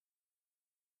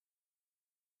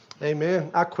Amen.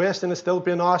 That question is still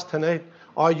being asked tonight.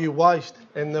 Are you washed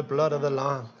in the blood of the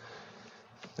Lamb?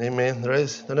 Amen. There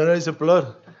is. And there is a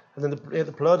blood. And then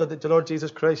the blood that the Lord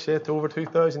Jesus Christ shed over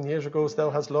 2,000 years ago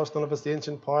still has lost none of its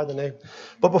ancient power tonight.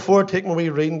 But before taking a wee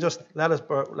reading, just let us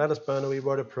burn a wee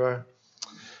word of prayer.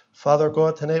 Father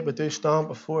God, tonight we do stand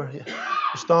before you.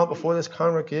 We stand before this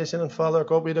congregation, and Father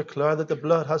God, we declare that the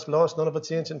blood has lost none of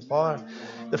its ancient power.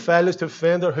 The failures to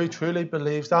offender who truly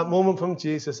believes. That moment from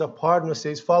Jesus, a pardon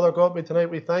receives. Father God, tonight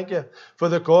we thank you for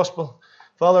the gospel.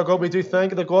 Father God, we do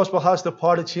thank you. The gospel has the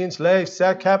power to change lives,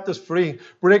 set captives free,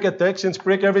 break addictions,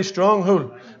 break every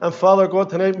stronghold. And Father God,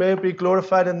 tonight may it be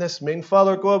glorified in this meeting.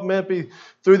 Father God, may it be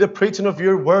through the preaching of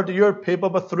your word to your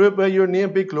people, but through it may your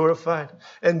name be glorified.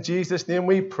 In Jesus' name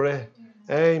we pray.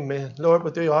 Amen. Lord, we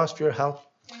do ask for your help.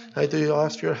 I do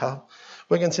ask for your help.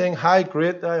 We can sing, how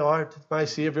great thou art, my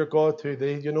Saviour God, to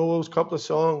thee. You know those couple of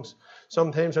songs.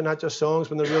 Sometimes they're not just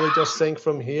songs when they really just sing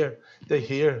from here to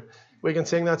here. We can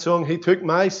sing that song, he took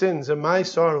my sins and my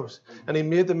sorrows and he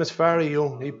made them his very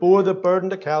own. He bore the burden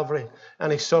to Calvary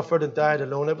and he suffered and died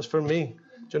alone. It was for me.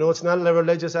 Do you know, it's not a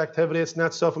religious activity. It's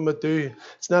not something we do.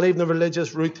 It's not even a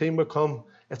religious routine we come.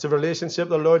 It's a relationship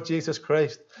with the Lord Jesus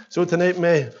Christ. So tonight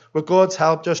may, with God's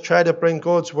help, just try to bring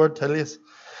God's word to you.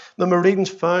 The reading's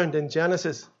found in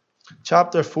Genesis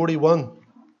chapter 41.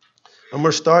 And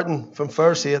we're starting from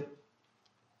verse 8.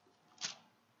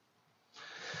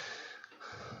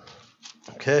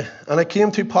 Okay. And it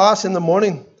came to pass in the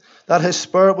morning that his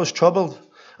spirit was troubled,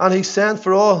 and he sent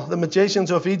for all the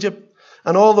magicians of Egypt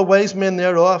and all the wise men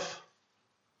thereof.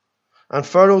 And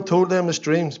Pharaoh told them his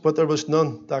dreams, but there was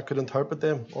none that could interpret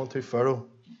them unto Pharaoh.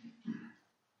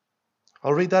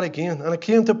 I'll read that again. And it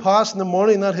came to pass in the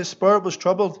morning that his spirit was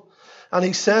troubled, and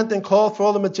he sent and called for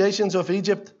all the magicians of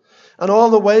Egypt and all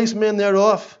the wise men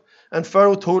thereof. And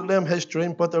Pharaoh told them his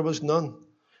dream, but there was none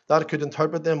that could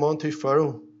interpret them unto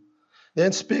Pharaoh.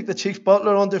 Then spake the chief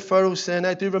butler unto Pharaoh, saying,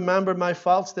 I do remember my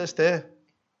faults this day.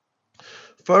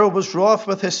 Pharaoh was wroth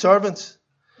with his servants,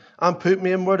 and put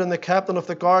me inward in the captain of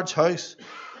the guard's house,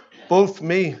 both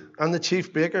me and the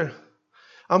chief baker.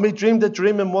 And we dreamed a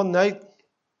dream in one night.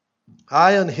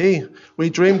 I and he, we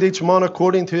dreamed each one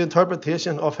according to the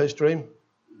interpretation of his dream.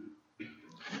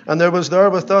 And there was there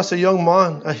with us a young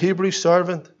man, a Hebrew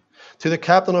servant, to the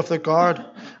captain of the guard,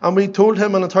 and we told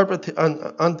him and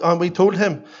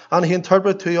he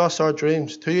interpreted to us our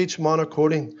dreams, to each man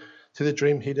according to the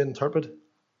dream he did interpret.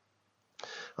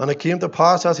 And it came to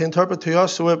pass as he interpreted to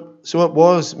us, so it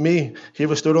was me he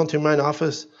restored unto mine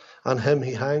office, and him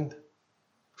he hanged.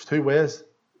 There's two ways.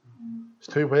 There's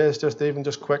two ways.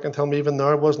 Just quick and tell me, even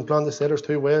there wasn't planned to say there's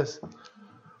two ways.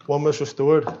 One was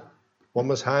restored, one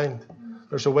was hanged.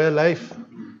 There's a way of life,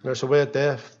 and there's a way of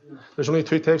death. There's only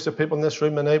two types of people in this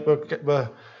room tonight. We're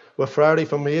variety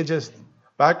from ages,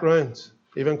 backgrounds,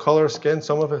 even colour, skin,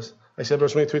 some of us. I said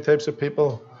there's only two types of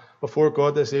people before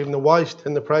God this evening. The washed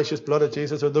in the precious blood of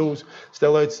Jesus are those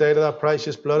still outside of that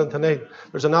precious blood. And tonight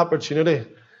there's an opportunity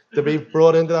to be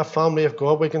brought into that family of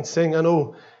God. We can sing, I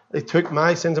know, they took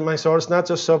my sins and my sorrows. It's not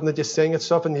just something that you sing, it's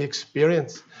something you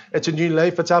experience. It's a new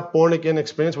life. It's that born-again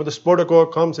experience where the Spirit of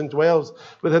God comes and dwells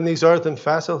within these earthen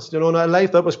vessels. You know, a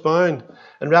life that was bound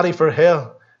and ready for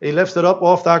hell. He lifts it up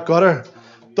off that gutter,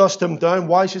 dusts him down,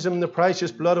 washes him in the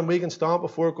precious blood, and we can stand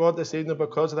before God this evening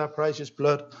because of that precious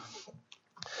blood. It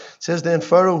says then,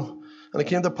 Pharaoh, and it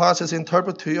came to pass as he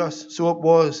interpreted to us, so it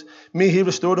was. Me he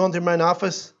restored unto mine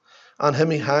office, and him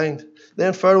he hanged.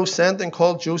 Then Pharaoh sent and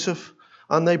called Joseph,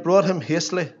 and they brought him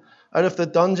hastily out of the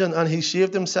dungeon, and he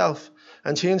shaved himself,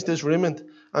 and changed his raiment,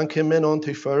 and came in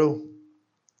unto Pharaoh.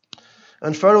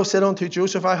 And Pharaoh said unto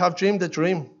Joseph, I have dreamed a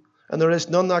dream, and there is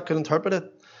none that can interpret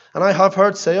it. And I have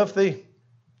heard say of thee,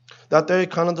 that thou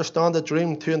can understand the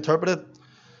dream to interpret it.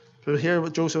 But hear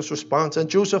Joseph's response. And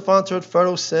Joseph answered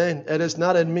Pharaoh, saying, it is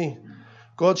not in me.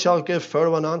 God shall give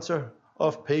Pharaoh an answer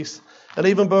of peace. And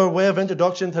even by way of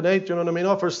introduction tonight, you know what I mean?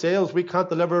 Off ourselves, we can't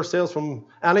deliver ourselves from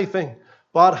anything.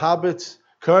 Bad habits,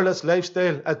 careless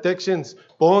lifestyle, addictions,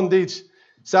 bondage,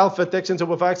 self-addictions that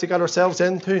we've actually got ourselves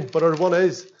into. But there is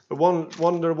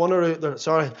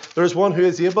one who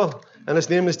is able, and his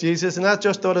name is Jesus. And I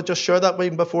just thought I'd just share that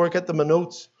even before I get to my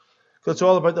notes, because it's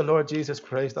all about the Lord Jesus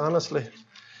Christ, honestly.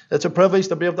 It's a privilege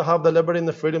to be able to have the liberty and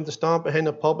the freedom to stand behind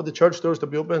the pulpit, the church doors to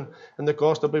be open, and the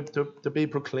gospel to be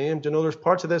proclaimed. You know, there's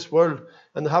parts of this world,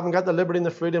 and they haven't got the liberty and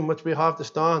the freedom which we have to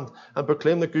stand and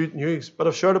proclaim the good news. But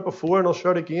I've shared it before, and I'll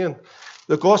share it again.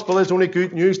 The gospel is only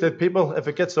good news to people if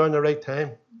it gets there in the right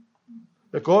time.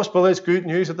 The gospel is good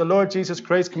news that the Lord Jesus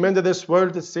Christ came into this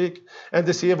world to seek and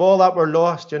to save all that were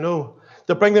lost, you know.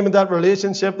 to bring them in that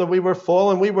relationship that we were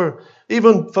fallen. We were,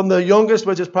 even from the youngest,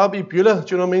 which is probably Beulah,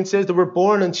 do you know what I mean? It says they were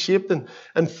born and shaped in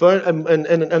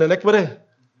iniquity.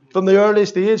 From the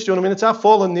earliest age, do you know what I mean? It's that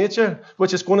fallen nature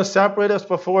which is going to separate us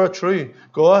before a true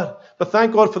God. But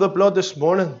thank God for the blood this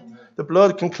morning. The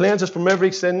blood can cleanse us from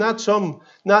every sin, not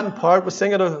in part. We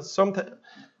sing it sometimes.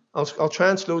 I'll try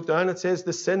and slow it down. It says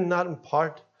the sin not in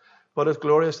part, but a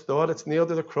glorious thought. It's nailed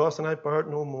to the cross, and I bear it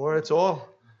no more. It's all.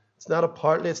 It's not a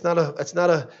partly. It's not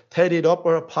a tidied up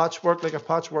or a patchwork like a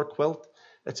patchwork quilt.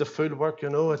 It's a full work, you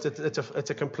know. It's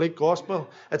a complete gospel.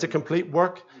 It's a complete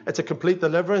work. It's a complete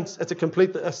deliverance. It's a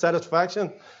complete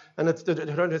satisfaction. And it's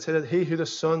to say that he who the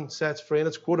Son sets free, and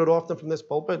it's quoted often from this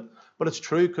pulpit, but it's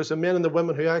true because the men and the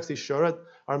women who actually share it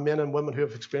are men and women who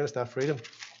have experienced that freedom.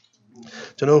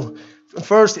 Do you know, in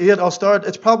verse 8, I'll start.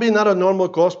 It's probably not a normal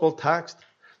gospel text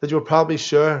that you'll probably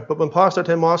share, but when Pastor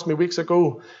Tim asked me weeks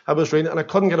ago, I was reading it and I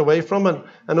couldn't get away from it.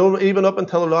 And even up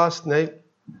until last night,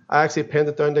 I actually pinned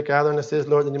it down together and it says,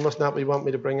 Lord, and you must not want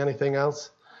me to bring anything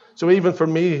else. So even for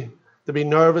me, to be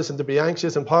nervous and to be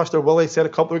anxious, and Pastor Willie said a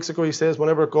couple of weeks ago, he says,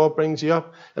 whenever God brings you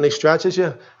up and he stretches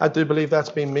you, I do believe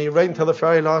that's been me, right until the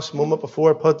very last moment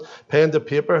before I put pen to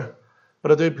paper.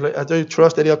 But I do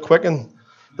trust that he'll quicken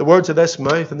the words of this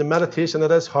mouth and the meditation of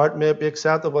this heart may be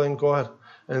acceptable in God.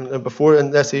 And before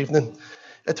this evening,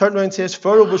 it turned around and says,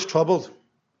 Pharaoh was troubled.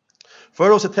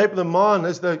 Pharaoh's the type of the man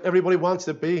as everybody wants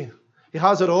to be. He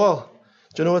has it all.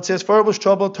 Do you know, it says, Pharaoh was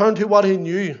troubled, turned to what he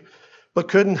knew, but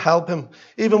couldn't help him.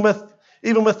 Even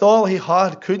with all he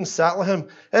had, couldn't settle him.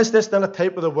 Is this then a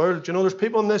type of the world? Do you know, there's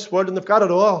people in this world and they've got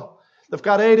it all. They've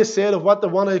got A to Z of what they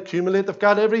want to accumulate. They've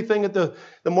got everything that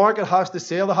the market has to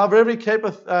sell. They have every type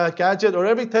of gadget or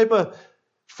every type of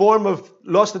form of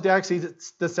lust that they actually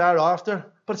desire after.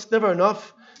 But it's never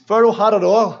enough. Pharaoh had it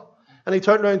all. And he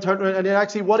turned around, and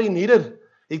actually what he needed,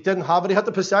 he didn't have it. He had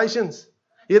the possessions.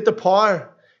 He had the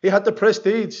power. He had the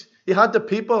prestige. He had the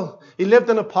people. He lived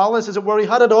in a palace, as it were. He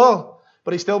had it all.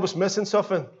 But he still was missing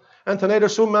something. And tonight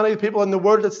there's so many people in the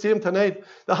world that see him tonight.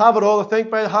 They have it all. They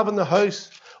think by having the house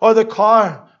or the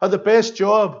car or the best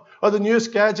job or the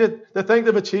newest gadget. They think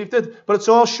they've achieved it. But it's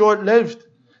all short-lived.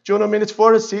 Do you know what I mean? It's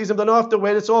for a season. They don't have to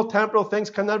wait. It's all temporal things.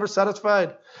 Can never satisfy.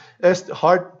 This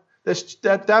heart,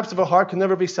 the depths of a heart can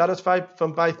never be satisfied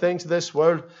by things of this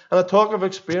world. And I talk of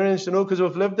experience, you know, because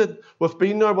we've lived it, we've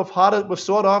been there, we've had it, we've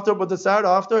sought after it, we've desired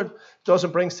after it. It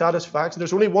doesn't bring satisfaction.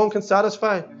 There's only one can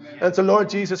satisfy, and it's the Lord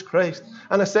Jesus Christ.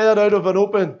 And I say that out of an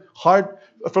open heart,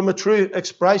 from a true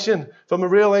expression, from a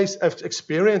realized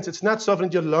experience. It's not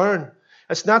something you learn.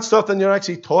 It's not something you're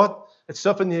actually taught. It's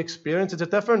something you experience. It's a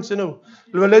difference, you know.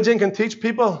 Religion can teach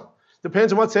people.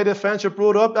 Depends on what side of the fence you're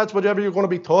brought up. That's whatever you're going to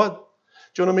be taught.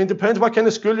 Do you know what I mean? Depends what kind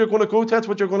of school you're going to go to. That's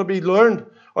what you're going to be learned,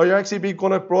 or you're actually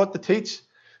going to be brought to teach.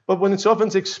 But when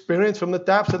something's experienced from the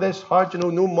depths of this heart, you know,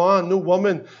 no man, no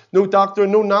woman, no doctor,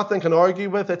 no nothing can argue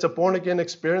with. It's a born-again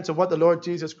experience of what the Lord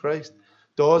Jesus Christ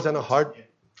does in a heart.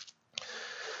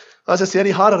 As I said,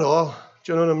 he had it all.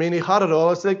 Do you know what I mean? He had it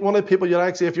all. It's like one of the people you'd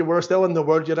actually, if you were still in the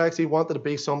world, you'd actually wanted to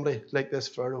be somebody like this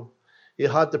Pharaoh. He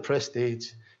had the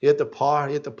prestige. He had the power.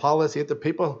 He had the palace. He had the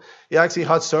people. He actually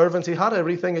had servants. He had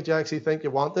everything that you actually think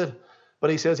you wanted. But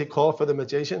he says he called for the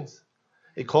magicians.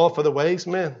 He called for the wise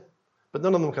men. But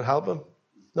none of them could help him.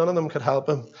 None of them could help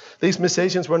him. These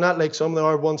musicians were not like some of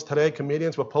our ones today,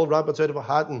 comedians would pull rabbits out of a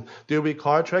hat and do a wee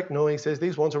card trick. No, he says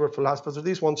these ones were philosophers.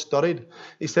 These ones studied.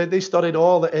 He said they studied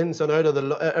all the ins and out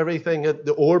of everything,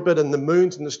 the orbit and the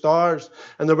moons and the stars,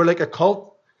 and they were like a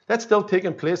cult. That's still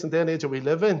taking place in the day and age that we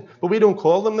live in. But we don't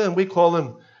call them then. We call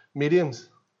them mediums.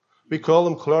 We call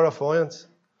them clairvoyants.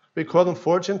 We call them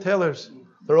fortune tellers.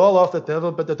 They're all off the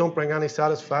devil, but they don't bring any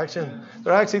satisfaction.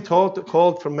 They're actually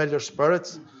called familiar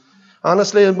spirits.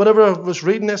 Honestly, and whenever I was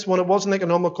reading this one, it wasn't like a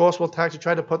normal gospel text to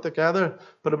try to put together,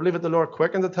 but I believe that the Lord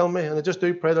quickened to tell me, and I just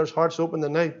do pray there's hearts open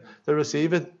tonight to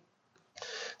receive it. It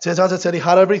says, as I said, he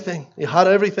had everything. He had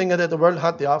everything that the world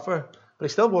had to offer, but he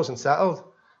still wasn't settled.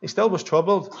 He still was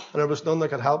troubled, and there was none that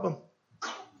could help him.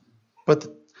 But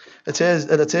it says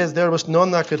there was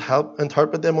none that could help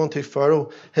interpret them unto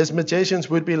Pharaoh. His magicians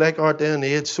would be like our day and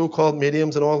age, so-called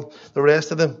mediums and all the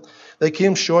rest of them. They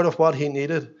came short of what he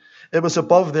needed. It was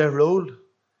above their role. It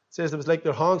says it was like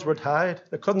their hands were tied.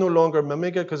 They could no longer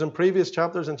mimic it, because in previous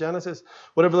chapters in Genesis,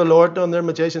 whatever the Lord done, their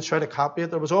magicians tried to copy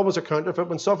it. There was always a counterfeit.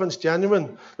 When something's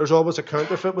genuine, there's always a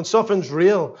counterfeit. When something's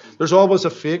real, there's always a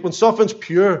fake. When something's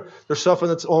pure, there's something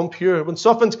that's impure. When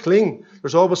something's clean,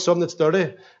 there's always something that's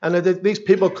dirty. And these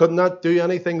people could not do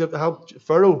anything that helped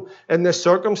Pharaoh in this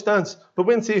circumstance. But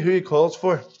we can see who he calls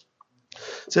for.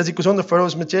 It says he goes on to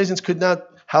Pharaoh's magicians could not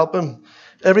help him.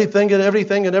 Everything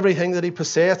that he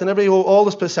possessed and all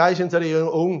his possessions that he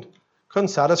owned couldn't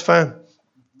satisfy him.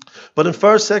 But in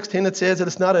verse 16 it says that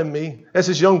it's not in me. It's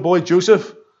his young boy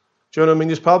Joseph. Do you know what I mean?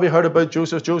 You've probably heard about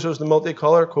Joseph. Joseph's the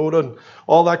multicolour coat and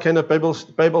all that kind of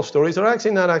Bible stories. They're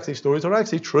actually not actually stories. They're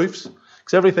actually truths.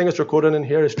 Because everything that's recorded in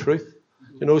here is truth.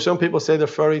 You know, some people say they're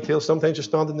fairy tales. Sometimes you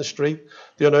stand in the street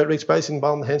doing outreach, based in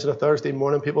Ballinhinch on a Thursday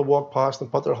morning. People walk past and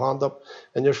put their hand up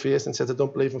in your face and say, I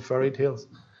don't believe in fairy tales.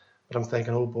 But I'm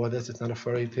thinking, oh boy, this is not a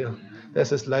fairy tale.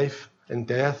 This is life and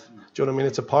death. Do you know what I mean?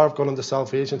 It's a power of God unto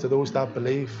salvation to those that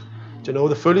believe. Do you know,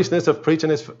 the foolishness of preaching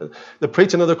is, the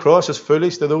preaching of the cross is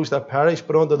foolish to those that perish,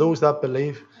 but unto those that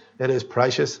believe, it is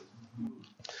precious.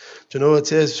 Do you know, it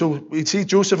says, so we see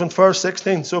Joseph in verse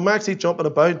 16. So I'm actually jumping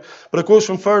about, but it goes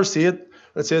from verse 8, and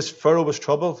it says, Pharaoh was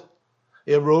troubled.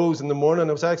 He arose in the morning.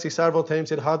 It was actually several times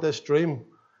he'd had this dream,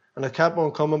 and it kept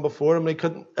on coming before him. He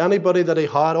couldn't, anybody that he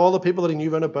had, all the people that he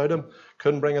knew around about him,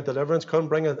 couldn't bring a deliverance, couldn't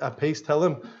bring a peace to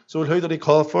him. So who did he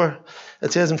call for?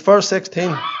 It says in verse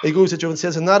 16, he goes to Joseph and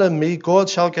says, and not in me, God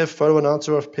shall give Pharaoh an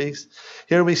answer of peace.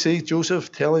 Here we see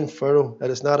Joseph telling Pharaoh,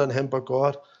 it is not in him but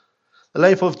God. The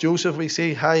life of Joseph, we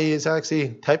see how he is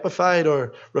actually typified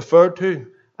or referred to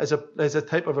as a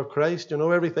type of a Christ. You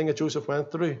know, everything that Joseph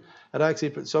went through, it actually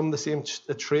put some of the same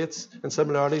traits and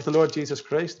similarities to the Lord Jesus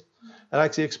Christ. It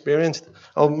actually experienced.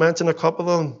 I'll mention a couple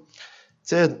of them. It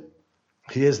said,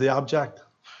 he is the object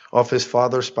of his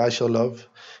father's special love.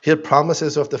 He had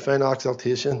promises of divine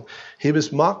exaltation. He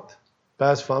was mocked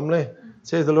by his family. It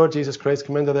says the Lord Jesus Christ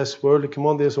came into this world. He came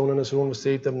unto his own and his own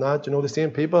received him not. You know, the same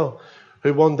people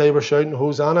who one day were shouting,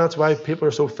 Hosanna. That's why people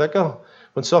are so fickle.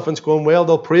 When something's going well,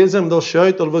 they'll praise him, they'll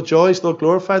shout, they'll rejoice, they'll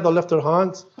glorify, they'll lift their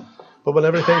hands. But when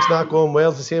everything's not going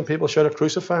well, the same people shout,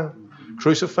 crucify him.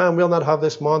 Crucify him. We'll not have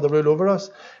this man to rule over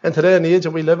us. And today in the age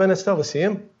that we live in, it's still the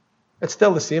same. It's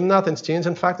still the same. Nothing's changed.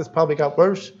 In fact, it's probably got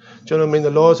worse. Do you know what I mean?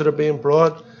 The laws that are being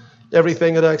brought,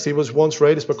 everything that actually was once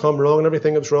right has become wrong, and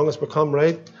everything that was wrong has become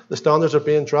right. The standards are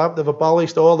being dropped. They've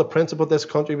abolished all the principle this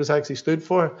country was actually stood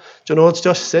for. Do you know, it's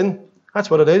just sin. That's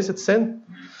what it is. It's sin.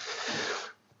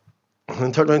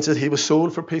 And Turtle said he was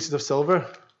sold for pieces of silver.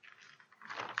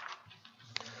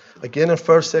 Again in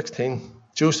verse 16,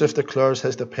 Joseph declares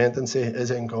his dependency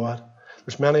is in God.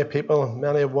 There's many people,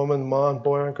 many a woman, man,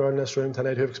 boy and girl in this room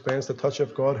tonight who have experienced the touch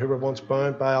of God, who were once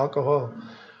bound by alcohol,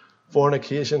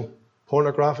 fornication,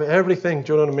 pornography, everything,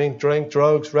 do you know what I mean? Drink,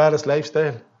 drugs, riotous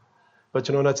lifestyle. But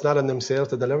you know, it's not in themselves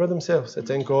to deliver themselves. It's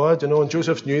in God, you know. And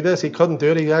Joseph knew this. He couldn't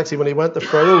do it. He actually, when he went to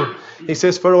Pharaoh, he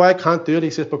says, Pharaoh, I can't do it. He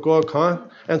says, but God can.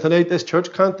 And tonight, this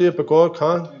church can't do it, but God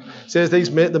can. He says,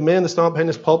 the men that stand behind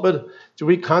this pulpit,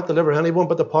 we can't deliver anyone,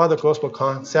 but the power of the gospel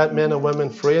can. Set men and women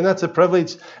free. And that's a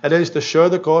privilege it is to share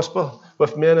the gospel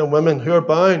with men and women who are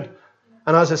bound.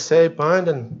 And as I say, bound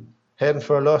and heading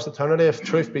for a lost eternity, if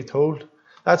truth be told.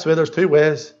 That's where there's two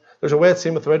ways. There's a way that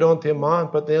seemeth right unto a man,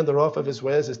 but the end thereof of his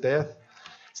ways is death.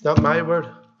 It's not my word.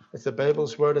 It's the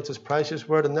Bible's word. It's his precious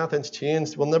word, and nothing's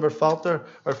changed. We'll never falter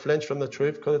or flinch from the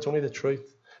truth, because it's only the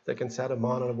truth that can set a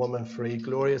man and a woman free,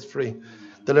 glorious free,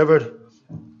 delivered.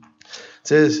 It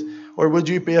says, or would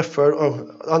you be a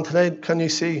Pharaoh? And tonight, can you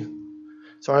see?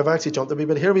 Sorry, I've actually jumped a bit,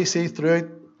 but here we see throughout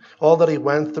all that he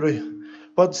went through.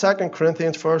 But 2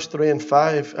 Corinthians verse 3 and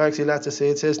 5 actually lets us say,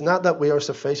 it says, not that we are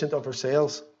sufficient of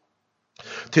ourselves,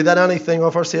 to that anything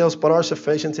of ourselves, but our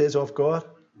sufficiency is of God.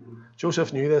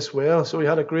 Joseph knew this well, so he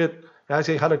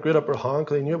actually had a great upper hand,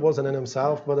 because he knew it wasn't in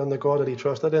himself, but in the God that he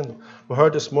trusted in. We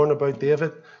heard this morning about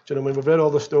David. Do you know, when we've read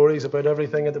all the stories about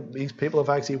everything that these people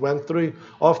have actually went through,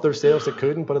 off themselves they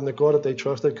couldn't, but in the God that they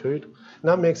trusted could. And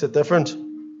that makes a difference.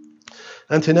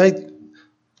 And tonight,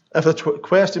 if a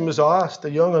question was asked, a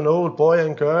young and old, boy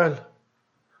and girl,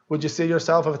 would you see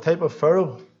yourself as a type of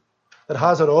Pharaoh that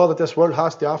has it all that this world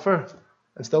has to offer,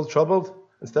 and still troubled,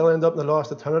 and still end up in the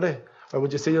lost eternity? Or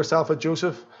would you see yourself as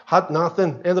Joseph, had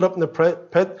nothing, ended up in the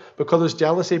pit because of his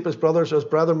jealousy, his brothers or his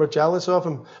brethren were jealous of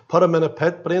him, put him in a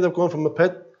pit, but he ended up going from the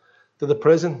pit to the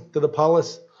prison, to the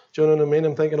palace. Do you know what I mean?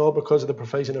 I'm thinking all because of the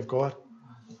provision of God.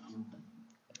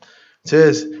 It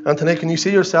says, and tonight, can you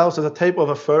see yourselves as a type of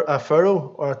a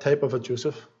Pharaoh or a type of a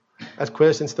Joseph? That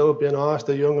question still being asked,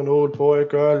 a young and old boy,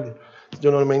 girl, do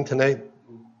you know what I mean, tonight?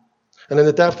 And in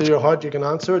the depth of your heart, you can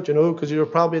answer it, you know, because you're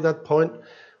probably at that point.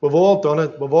 We've all done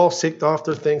it. We've all seeked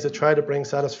after things that try to bring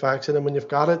satisfaction. And when you've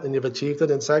got it and you've achieved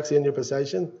it and it's actually in your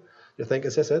possession, you think,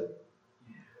 is this it?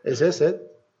 Is this it?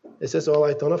 Is this all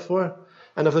I've done it for?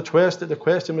 And if the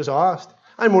question was asked,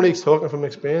 I'm only talking from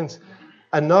experience,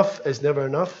 enough is never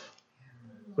enough.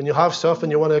 When you have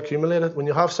something, you want to accumulate it. When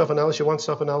you have something else, you want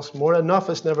something else more. Enough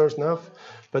is never enough.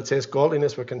 But it says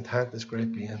godliness with content is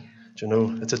great gain. Do you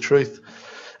know? It's a truth.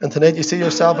 And tonight you see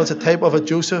yourself as a type of a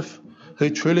Joseph who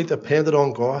truly depended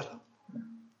on God.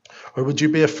 Or would you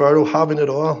be a Pharaoh having it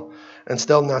all and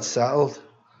still not settled?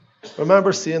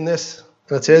 Remember seeing this.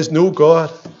 And it says, know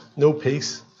God, no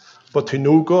peace. But to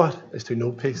know God is to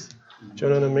know peace. Do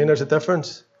you know what I mean? There's a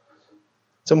difference.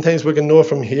 Sometimes we can know it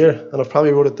from here, and I've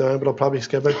probably wrote it down, but I'll probably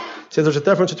skip it. See, there's a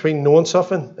difference between knowing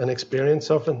something and experiencing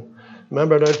something.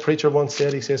 Remember, an old preacher once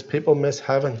said, he says, people miss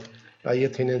heaven by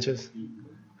 18 inches.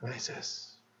 And I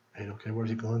says, right, okay, where's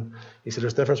he going? He said,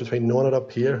 there's a difference between knowing it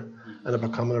up here and it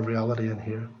becoming a reality in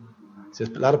here. He says,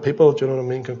 a lot of people, do you know what I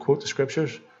mean, can quote the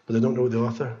scriptures, but they don't know the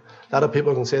author. A lot of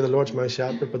people can say the Lord's my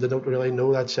shepherd, but they don't really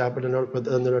know that shepherd,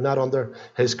 and they're not under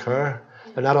his care.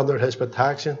 They're not under his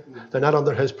protection. They're not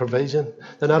under his provision.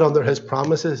 They're not under his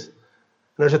promises.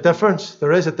 And there's a difference.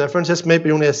 There is a difference. This may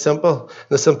be only as simple,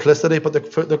 the simplicity, but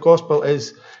the gospel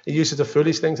is, it uses the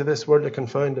foolish things of this world to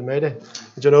confound the mighty.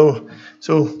 You know,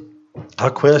 so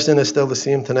our question is still the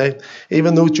same tonight.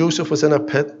 Even though Joseph was in a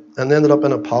pit and ended up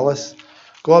in a palace,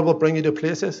 God will bring you to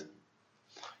places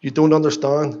you don't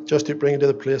understand just to bring you to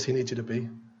the place he needs you to be.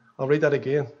 I'll read that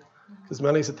again, because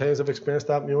many times I've experienced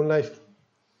that in my own life.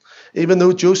 Even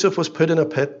though Joseph was put in a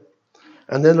pit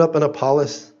and ended up in a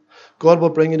palace, God will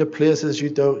bring you to places you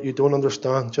don't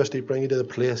understand just to bring you to the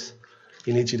place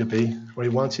he needs you to be, where he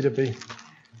wants you to be.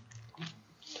 I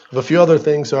have a few other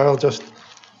things, so I'll just...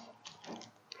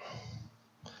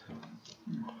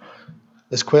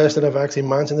 This question I've actually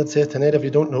mentioned, it says tonight, if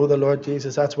you don't know the Lord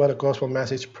Jesus, that's what a gospel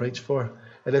message preached for.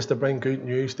 It is to bring good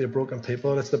news to broken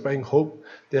people. It's to bring hope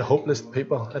to hopeless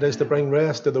people. It is to bring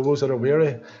rest to those that are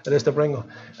weary. It is to bring,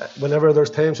 whenever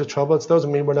there's times of trouble, it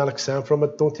doesn't mean we're not exempt from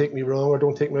it. Don't take me wrong, or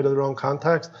don't take me out of the wrong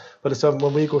context. But it's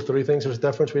when we go through things, there's a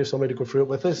difference. We have somebody to go through it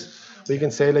with us. We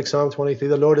can say, like Psalm 23,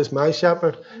 the Lord is my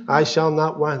shepherd, I shall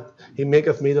not want. He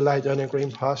maketh me to lie down in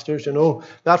green pastures. You know,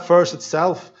 that verse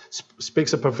itself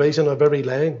speaks of provision of every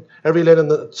line. Every line in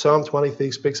the Psalm 23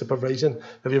 speaks of provision.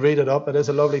 If you read it up, it is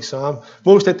a lovely psalm.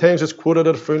 Most of the times it's quoted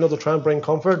at a funeral to try and bring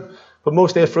comfort. But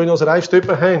most of the funerals that I've stood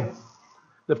behind,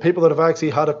 the people that have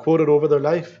actually had it quoted over their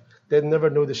life, they never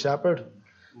know the shepherd.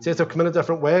 It says they've come in a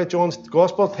different way. John's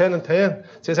Gospel 10 and 10 it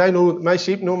says, the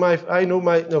sheep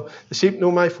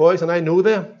know my voice and I know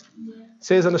them. It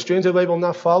says, and a stranger they will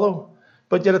not follow.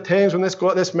 But yet at times when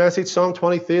this message, Psalm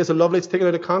 23, is a lovely, it's taken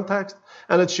out of context,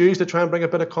 and it's used to try and bring a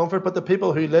bit of comfort. But the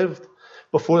people who lived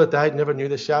before they died never knew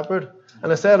the shepherd.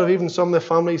 And instead of even some of the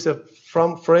families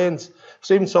from friends,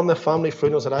 so even some of the family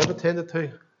funerals that I've attended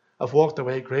to, I've walked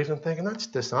away grieving and thinking, that's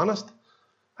dishonest.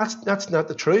 That's not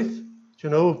the truth. You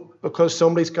know, because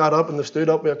somebody's got up and they've stood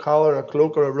up with a collar or a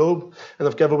cloak or a robe and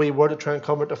they've given a wee word to try and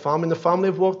comfort the family. And the family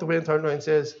have walked away and turned around and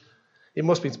says, he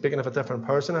must be speaking of a different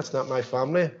person. That's not my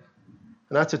family.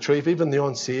 And that's the truth. Even the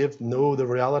unsaved know the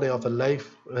reality of a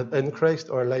life in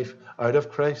Christ or a life out of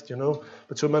Christ, you know.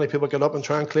 But so many people get up and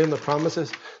try and claim the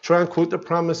promises, try and quote the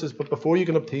promises. But before you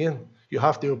can obtain, you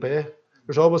have to obey.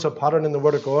 There's always a pattern in the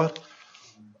Word of God.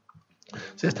 It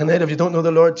says tonight, if you don't know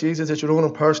the Lord Jesus as your own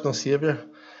and personal Saviour,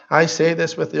 I say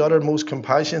this with the uttermost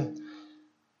compassion.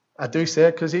 I do say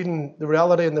it because even the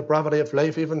reality and the brevity of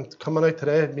life, even coming out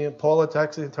today, me and Paul had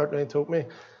actually turned around and told me,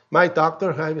 my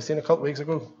doctor, I was seen a couple of weeks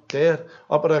ago, dead,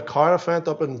 up at a car event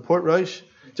up in Port Rouge,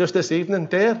 just this evening,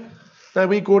 dead. Now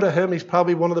we go to him, he's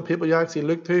probably one of the people you actually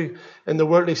look to in the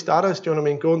worldly status, do you know what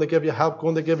I mean? Going to give you help,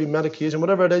 going to give you medication,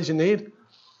 whatever it is you need.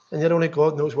 And yet only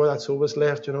God knows where that soul was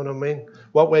left, you know what I mean?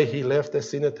 What way he left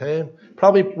this scene of time.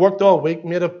 Probably worked all week,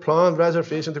 made a planned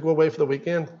reservation to go away for the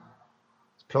weekend.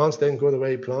 His plans didn't go the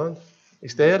way he planned. He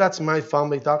stayed. That's my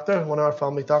family doctor, one of our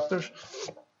family doctors.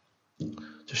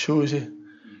 Just shows you,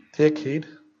 take heed.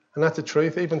 And that's the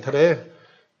truth. Even today,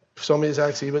 somebody's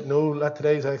actually would know that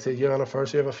today is actually a year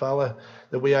anniversary of a fella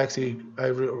that I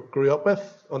grew up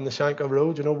with on the Shanka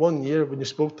Road. You know, 1 year when you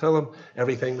spoke to him,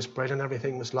 everything was brilliant,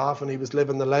 everything was laughing, he was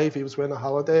living the life, he was winning a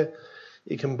holiday.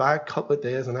 He came back a couple of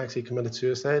days and actually committed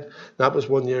suicide. That was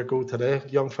 1 year ago today,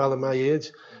 young fella my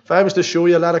age. If I was to show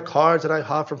you a lot of cards that I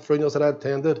have from funerals that I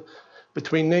attended,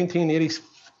 between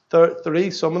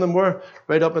 1983, some of them were,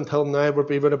 right up until now,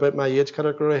 we're even about my age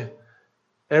category.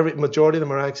 Majority of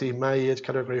them are actually my age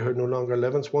category who are no longer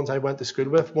living. Ones I went to school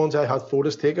with, ones I had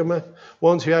photos taken with,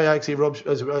 ones who I actually rubbed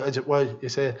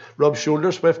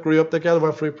shoulders with, grew up together,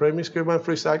 went through primary school, went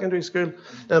through secondary school.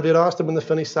 And if you'd asked them when they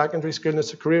finished secondary school, and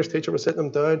it's a careers teacher was sitting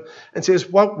them down and says,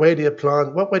 what way do you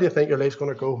plan? What way do you think your life's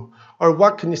going to go? Or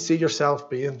what can you see yourself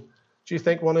being? Do you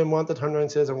think one of them wants to turn around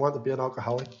and says, I want to be an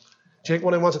alcoholic? Do you think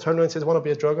one of them wants to turn around and says, I want to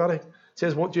be a drug addict?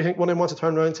 Says, what do you think one of them wants to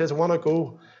turn around and says, I want to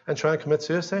go and try and commit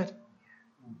suicide?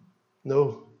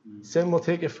 No. Sin will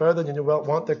take you further than you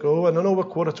want to go. And I know we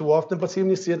quote it so often, but see when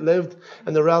you see it lived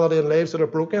in the reality in lives that are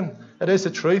broken, it is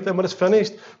the truth. And when it's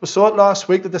finished, we saw it last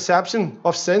week, the deception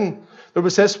of sin. There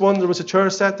was this one, there was a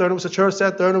church set there, and it was a church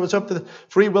set there, and it was up to the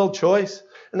free will choice.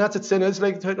 And that's what sin is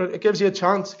like. It gives you a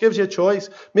chance, gives you a choice,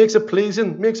 makes it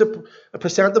pleasing, makes it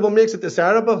presentable, makes it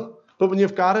desirable. But when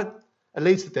you've got it, it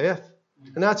leads to death.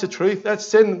 And that's the truth. That's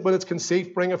sin when it's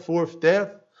conceived, bringeth forth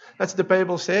death. That's what the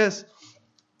Bible says.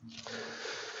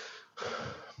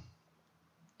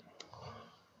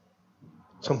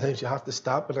 Sometimes you have to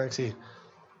stop and actually,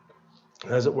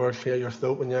 as it were, clear your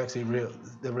throat when you actually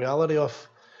the reality of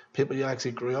people you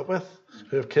actually grew up with,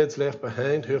 who have kids left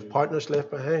behind, who have partners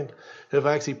left behind, who have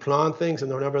actually planned things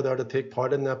and they're never there to take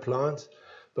part in their plans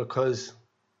because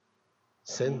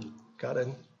sin got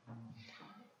in.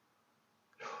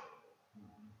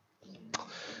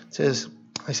 It says,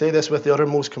 I say this with the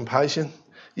uttermost compassion.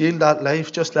 Yield that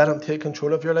life, just let him take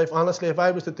control of your life. Honestly, if I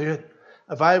was to do it,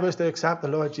 if I was to accept the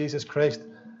Lord Jesus Christ,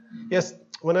 yes,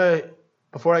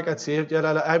 before I got saved,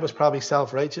 I was probably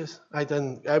self-righteous.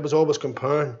 I was always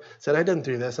comparing. Said I didn't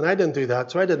do this and I didn't do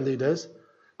that, so I didn't do this.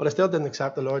 But I still didn't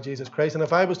accept the Lord Jesus Christ. And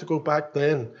if I was to go back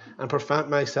then and prevent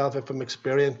myself from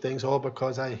experiencing things all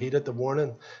because I heeded the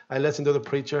warning, I listened to the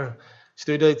preacher,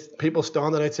 people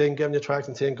standing out saying, giving you tracts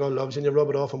and saying God loves you, and you rub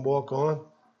it off and walk on.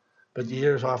 But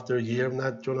years after year, and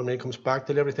that, do you know what I mean, comes back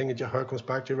to everything that you heard, comes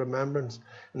back to your remembrance.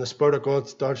 And the Spirit of God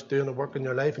starts doing the work in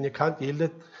your life, and you can't yield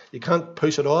it. You can't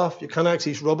push it off. You can't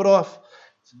actually rub it off.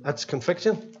 That's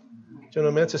conviction. Do you know what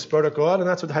I mean? It's the Spirit of God, and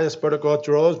that's how the Spirit of God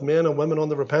draws men and women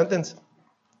unto repentance.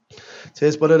 It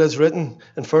says, but it is written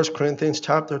in 1 Corinthians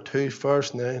chapter 2,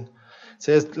 verse 9. It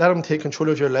says, let him take control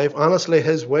of your life. Honestly,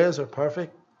 his ways are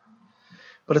perfect.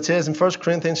 But it says in 1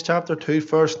 Corinthians chapter 2,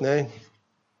 verse 9,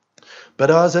 but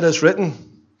as it is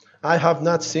written, I have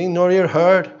not seen nor ear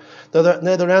heard,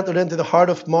 neither entered into the heart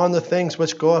of man the things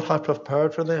which God hath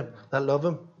prepared for them that love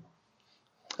him.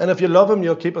 And if you love him,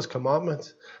 you'll keep his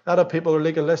commandments. A lot of people are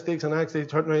legalistic and actually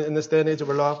turn around in this day and age that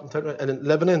we're laughing and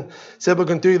living in. Say we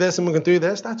can do this and we can do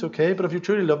this. That's okay. But if you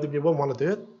truly love him, you won't want to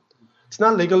do it. It's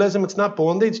not legalism. It's not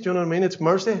bondage. Do you know what I mean? It's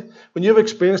mercy. When you've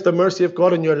experienced the mercy of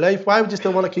God in your life, why would you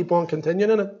still want to keep on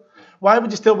continuing in it? Why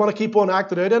would you still want to keep on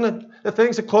acting out in it? The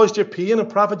things that caused you pain and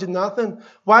profit you nothing.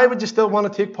 Why would you still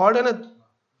want to take part in it?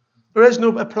 There is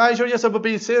no pleasure. Yes, I will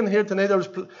be saying here tonight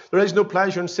there is no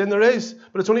pleasure in sin. There is.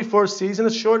 But it's only for a season.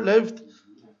 It's short-lived.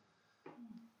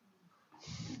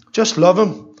 Just love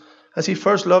him as he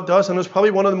first loved us. And it's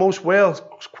probably one of the most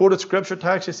well-quoted scripture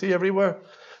texts you see everywhere.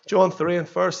 John 3 and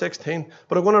verse 16.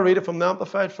 But I'm going to read it from the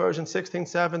Amplified version, 16,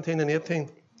 17 and 18.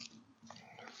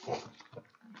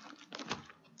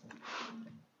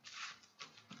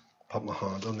 Put my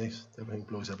hand on these. Everything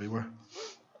blows everywhere.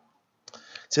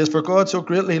 It says, for God so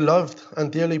greatly loved and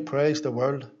dearly praised the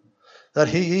world, that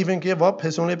he even gave up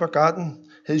his only begotten,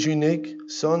 his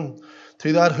unique Son,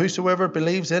 to that whosoever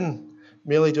believes in,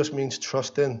 merely just means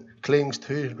trust in, clings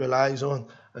to, relies on,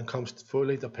 and comes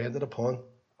fully dependent upon.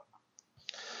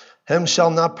 Him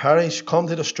shall not perish, come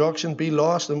to destruction, be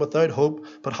lost and without hope,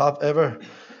 but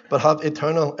have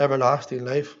eternal, everlasting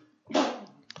life.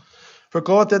 For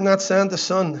God did not send his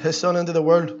Son into the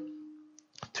world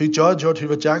to judge or to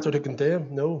reject or to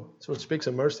condemn. No. So it speaks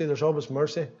of mercy. There's always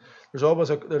mercy. There's always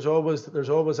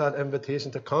that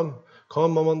invitation to come.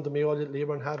 Come unto me, all you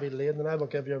labour and heavy laden, and I will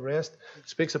give you rest. It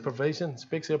speaks of provision. It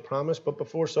speaks of a promise. But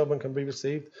before someone can be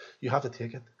received, you have to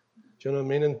take it. Do you know what I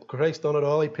mean? And Christ done it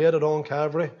all. He paid it all on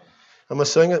Calvary. And we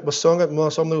sung it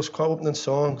in some of those opening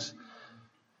songs.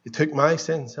 He took my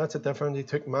sins. That's the difference. He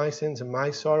took my sins and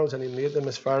my sorrows and he made them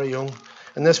as very young.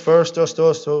 And this verse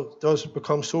does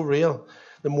become so real.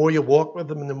 The more you walk with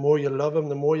him and the more you love him,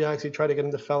 the more you actually try to get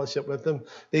into fellowship with him.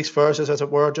 These verses, as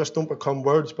it were, just don't become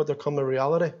words, but they become a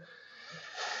reality. It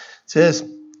says,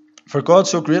 for God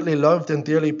so greatly loved and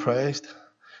dearly praised.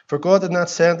 For God did not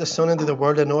send the Son into the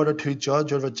world in order to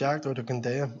judge or reject or to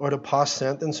condemn or to pass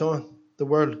sentence on the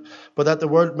world, but that the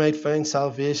world might find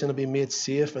salvation and be made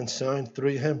safe and sound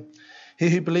through him. He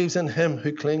who believes in him,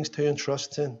 who clings to and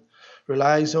trusts in,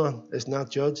 relies on, is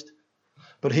not judged.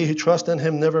 But he who trusts in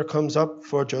him never comes up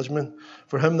for judgment.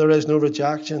 For him there is no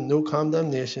rejection, no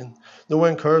condemnation, no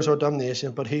incurs or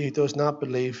damnation. But he who does not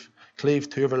believe, cleave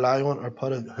to, rely on, or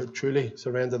truly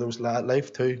surrender those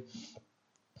life to,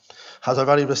 has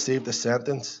already received the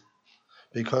sentence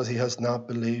because he has not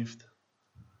believed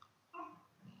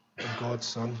in God's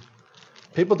Son.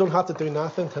 People don't have to do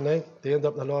nothing tonight. They end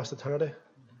up in the lost eternity.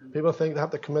 People think they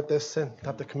have to commit this sin, they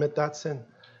have to commit that sin.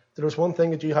 There's one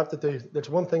thing that you have to do. There's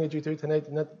one thing that you do tonight,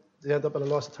 and they end up in a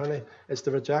lost eternity, it's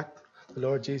to reject the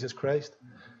Lord Jesus Christ.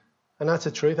 And that's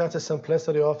the truth. That's the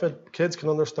simplicity of it. Kids can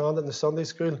understand it in the Sunday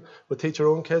school. We teach our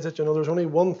own kids that, there's only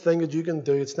one thing that you can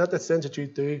do. It's not the sins that you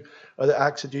do or the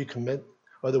acts that you commit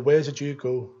or the ways that you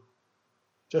go.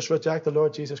 Just reject the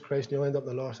Lord Jesus Christ and you'll end up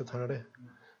in the lost eternity.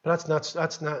 But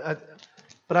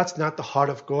that's not the heart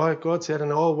of God. God said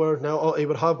in all word now, He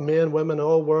would have men, women,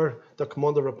 all word that come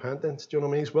under repentance. Do you know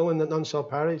what I mean? He's willing that none shall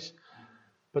perish,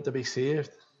 but to be saved.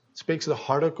 It speaks of the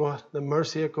heart of God, the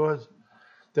mercy of God.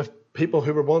 The people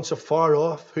who were once afar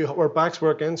off, who were backs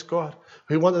were against God,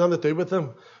 who wanted nothing to do with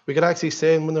them. We could actually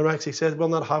say, and when they're actually said, we'll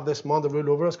not have this man to rule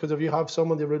over us, because if you have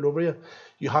someone to rule over you,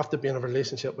 you have to be in a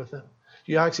relationship with him.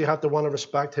 You actually have to want to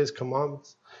respect his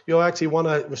commandments. You actually want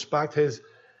to respect his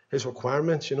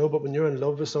requirements, but when you're in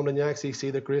love with someone, you actually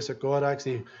see the grace of God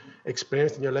actually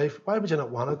experienced in your life. Why would you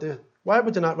not want to do it? Why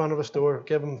would you not run to the store,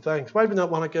 give him thanks? Why would you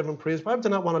not want to give him praise? Why would you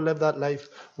not want to live that life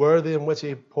worthy in which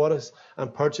he bought us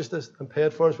and purchased us and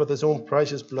paid for us with his own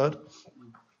precious blood?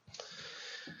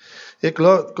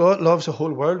 God loves the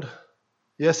whole world.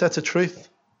 Yes, that's the truth.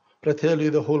 But I tell you,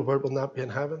 the whole world will not be in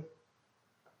heaven.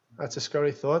 That's a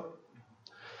scary thought.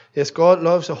 Yes, God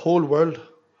loves the whole world.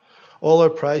 All our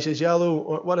precious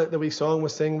yellow, what the wee song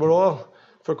was saying, we're all,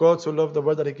 for God so loved the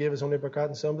world that he gave his only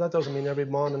begotten son. But that doesn't mean every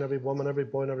man and every woman, every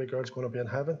boy and every girl is going to be in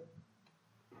heaven.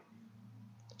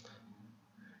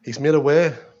 He's made a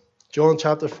way. John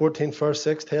chapter 14 verse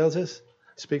 6 tells us,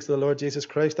 speaks to the Lord Jesus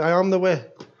Christ, I am the way,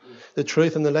 the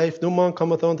truth and the life. No man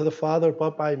cometh unto the Father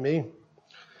but by me.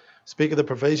 Speak of the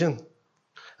provision.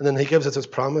 And then he gives us his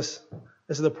promise.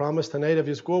 This is the promise tonight. If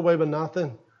you go away with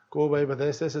nothing, go away with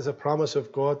this. This is a promise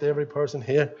of God to every person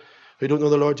here who don't know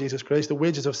the Lord Jesus Christ. The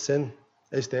wages of sin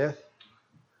is death.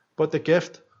 But the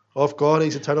gift of God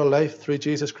is eternal life through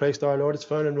Jesus Christ our Lord. It's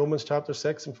found in Romans chapter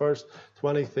 6 and verse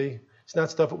 23. It's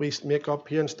not stuff that we make up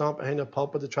here and stomp behind a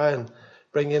pulpit to try and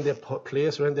bring into a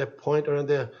place or into a point or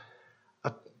into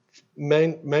a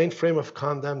mind frame of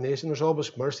condemnation. There's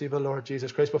always mercy of the Lord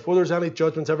Jesus Christ. Before there's any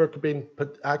judgments ever been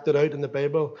acted out in the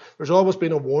Bible, there's always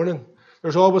been a warning.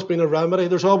 There's always been a remedy.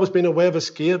 There's always been a way of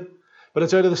escape. But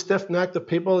it's out of the stiff-necked of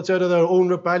people. It's out of their own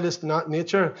rebellious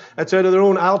nature. It's out of their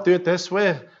own, I'll do it this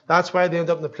way. That's why they end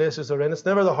up in the places they're in. It's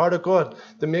never the heart of God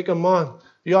to make a man.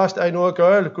 You asked, I know a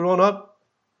girl growing up.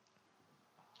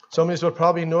 Some of you would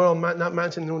probably know, I'll not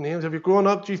mention no names. If you're growing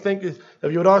up, do you think, if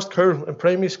you would ask her in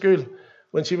primary school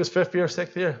when she was 5th year,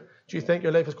 6th year, do you think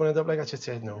your life was going to end up like that? She'd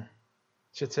say no.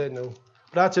 She'd say no.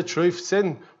 But that's the truth.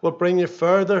 Sin will bring you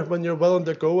further when you're willing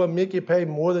to go and make you pay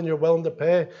more than you're willing to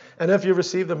pay. And if you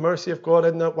receive the mercy of God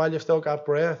in that while you've still got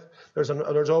breath, there's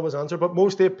always an answer. But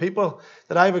most of the people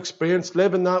that I've experienced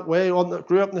live in that way,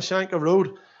 grew up in the Shanker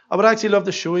Road. I would actually love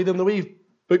to show you them, the wee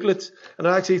booklets. And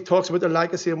it actually talks about their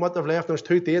legacy and what they've left. There's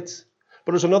 2 dates.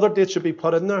 But there's another date should be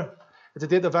put in there. It's a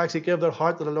date they've actually given their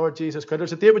heart to the Lord Jesus Christ.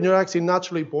 There's a date when you're actually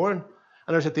naturally born.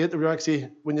 And there's a date that you're actually,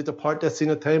 when you depart this scene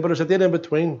of time, but there's a date in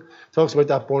between. It talks about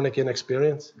that born again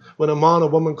experience. When a man or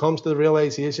woman comes to the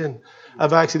realization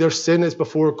of actually their sin is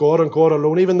before God and God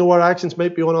alone, even though our actions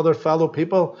might be on other fellow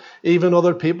people, even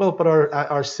other people, but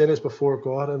our sin is before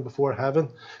God and before heaven.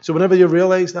 So whenever you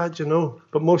realize that,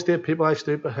 but most of the people I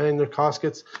stood behind their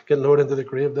caskets getting lowered into the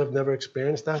grave, they've never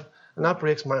experienced that. And that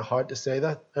breaks my heart to say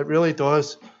that. It really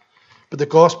does. But the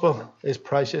gospel is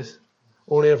precious.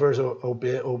 Only if there's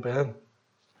obeying.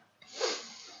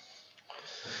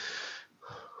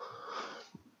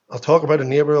 I'll talk about a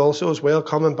neighbour also as well,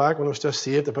 coming back when I was just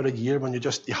saved about a year, when you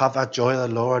have that joy of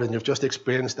the Lord and you've just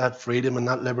experienced that freedom and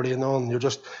that liberty and all, and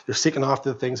you're seeking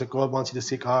after the things that God wants you to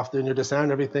seek after, and you're desiring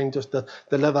everything just to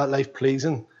live that life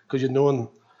pleasing, because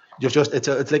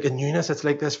it's like a newness, it's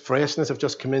like this freshness have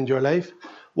just come into your life.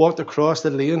 Walked across the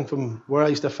lane from where I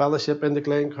used to fellowship into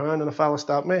Glencairn, and a fella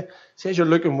stopped me. He says, you're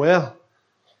looking well.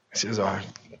 I says,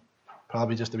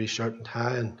 probably just a wee shirt and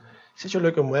tie. And he says, you're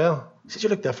looking well. He says, you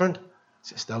look different. He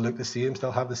says, still look the same,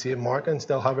 still have the same marking,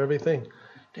 still have everything.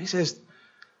 And he says,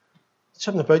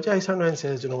 something about you. I turned around and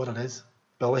says, you know what it is?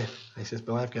 Billy. I says,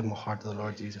 Billy, I've given my heart to the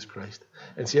Lord Jesus Christ.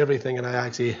 And see everything that I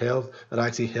actually held, that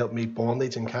actually helped me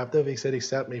bondage and captive. He said he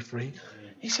set me free.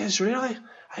 He says, really?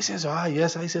 I says,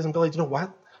 yes. I says, and Billy, do you know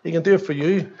what? He can do it for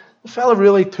you. The fella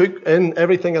really took in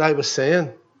everything that I was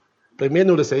saying, but he made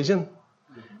no decision.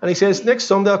 And he says, next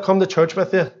Sunday I'll come to church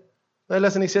with you. Now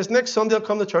listen, he says, next Sunday I'll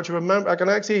come to church. Remember, I can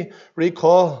actually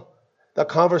recall that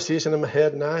conversation in my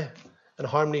head now in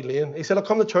Harmony Lane. He said, I'll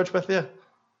come to church with you.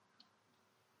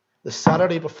 The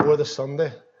Saturday before the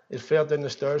Sunday, he fell down the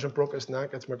stairs and broke his neck.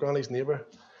 It's my granny's neighbour.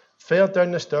 Fell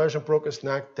down the stairs and broke his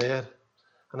neck dead.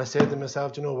 And I said to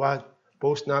myself, do you know what?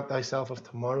 Boast not thyself of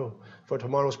tomorrow, for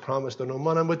tomorrow's promise to no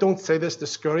man. And we don't say this to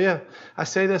scare you. I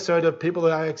say this out of people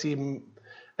that I actually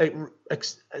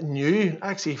knew,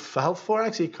 actually felt for,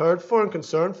 actually cared for and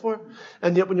concerned for.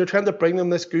 And yet when you're trying to bring them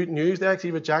this good news, they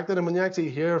actually rejected them. When you actually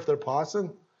hear if they're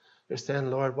passing, you're saying,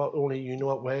 Lord, what only you know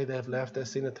what way they've left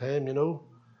this scene of time, you know.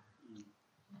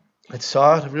 It's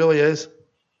sad, it really is.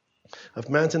 I've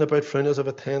mentioned about funerals I've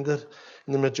attended,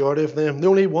 and the majority of them, the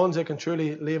only ones that can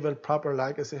truly leave a proper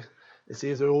legacy, it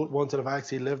says they're old ones that have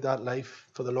actually lived that life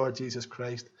for the Lord Jesus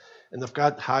Christ. And they've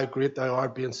got how great thou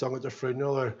art being sung at their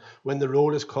funeral, or when the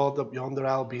roll is called up yonder,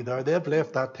 I'll be there. They've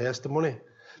left that testimony.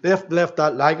 They've left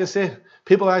that legacy.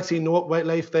 People actually know what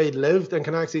life they lived and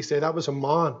can actually say that was a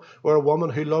man or a woman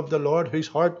who loved the Lord, whose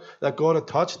heart that God had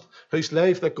touched, whose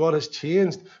life that God has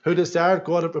changed, who desired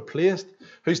God had replaced,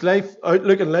 whose life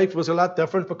outlook in life was a lot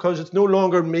different because it's no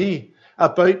longer me,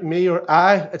 about me or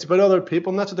I. It's about other people,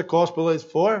 and that's what the gospel is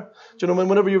for. Do you know,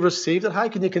 whenever you've received it, how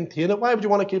can you contain it? Why would you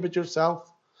want to keep it yourself?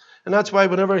 And that's why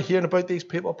whenever I'm hearing about these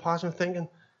people passing, I'm thinking,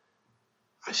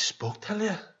 I spoke to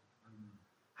you.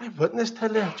 I witnessed to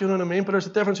you. Do you know what I mean? But there's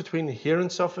a difference between hearing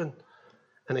something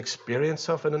and experience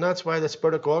something. And that's why the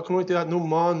Spirit of God can only do that. No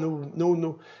man,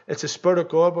 no. It's the Spirit of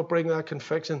God will bring that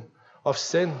conviction of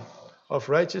sin, of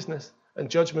righteousness, and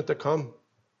judgment to come.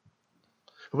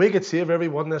 If we could save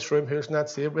everyone in this room who's not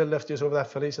saved, we'll lift you over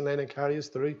that finishing line and carry us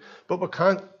through. But we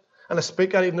can't. And I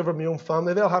speak out even over my own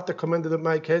family. They'll have to come into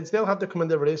my kids. They'll have to come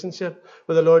into a relationship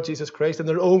with the Lord Jesus Christ in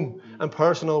their own and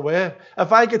personal way.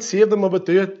 If I could save them, I would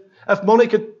do it. If money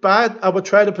could buy it, I would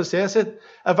try to possess it.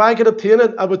 If I could obtain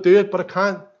it, I would do it, but I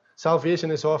can't.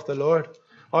 Salvation is of the Lord.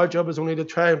 Our job is only to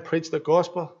try and preach the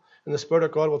gospel, and the Spirit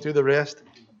of God will do the rest.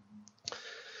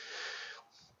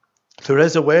 There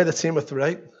is a way that seemeth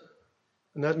right,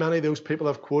 and not many of those people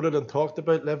I've quoted and talked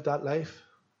about lived that life,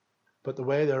 but the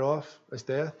way thereof is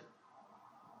death.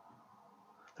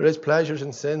 There is pleasures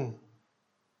in sin,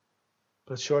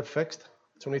 but it's short-fixed.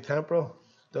 It's only temporal.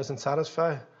 It doesn't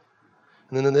satisfy.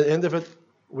 And then in the end of it,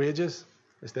 wages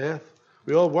is death.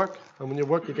 We all work, and when you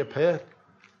work, you get paid.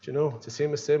 Do you know? It's the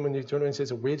same as sin. When you turn around and say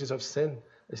the wages of sin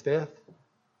is death.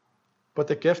 But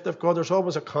the gift of God, there's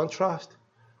always a contrast.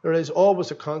 There is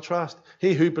always a contrast.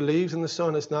 He who believes in the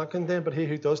Son is not condemned, but he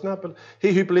who does not. But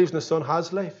he who believes in the Son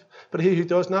has life. But he who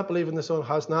does not believe in the Son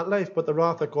has not life, but the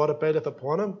wrath of God abideth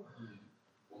upon him.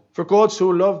 For God so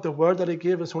loved the world that he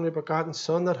gave his only begotten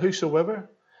Son, that whosoever.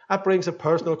 That brings a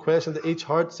personal question to each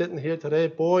heart sitting here today,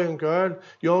 boy and girl,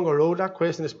 young or old. That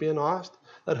question is being asked,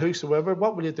 that whosoever,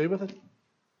 what will you do with it?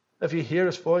 If you hear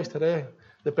his voice today,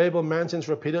 the Bible mentions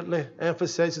repeatedly,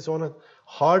 emphasizes on it,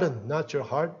 harden not your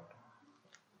heart.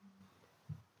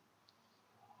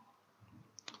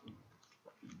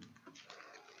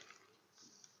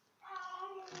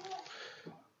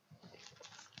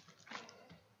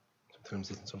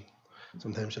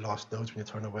 Sometimes you lost notes when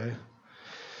you turn away.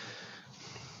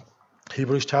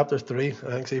 Hebrews chapter 3, I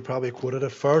think he probably quoted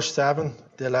it. Verse 7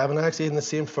 to 11, actually in the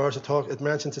same verse it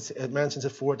mentions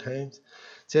it 4 times. It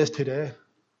says, today,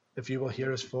 if you will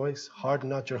hear his voice, harden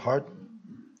not your heart.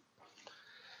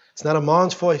 It's not a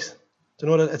man's voice. Do you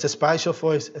know what? It's a special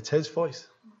voice. It's his voice.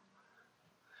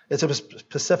 It's a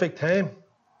specific time.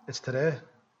 It's today.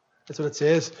 That's what it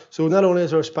says. So not only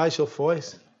is there a special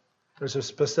voice, there's a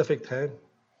specific time.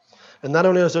 And not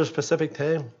only is there a specific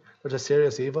time, there's a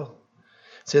serious evil.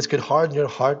 It says, could harden your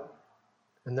heart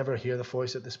and never hear the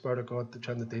voice of the Spirit of God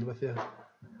trying to deal with you.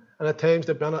 And at times,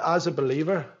 as a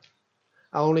believer,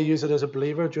 I only use it as a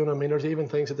believer. Do you know what I mean? There's even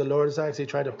things that the Lord has actually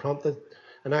tried to prompt it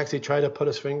and actually try to put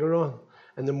his finger on.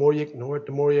 And the more you ignore it,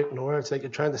 it's like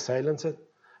you're trying to silence it.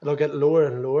 It'll get lower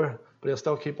and lower, but he'll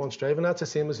still keep on striving. That's the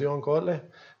same as the ungodly.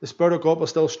 The Spirit of God will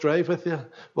still strive with you,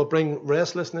 will bring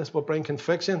restlessness, will bring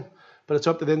conviction, but it's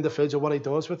up to the individual what he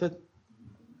does with it.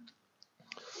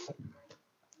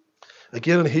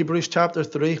 Again in Hebrews chapter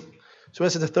 3. So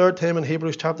this is the third time in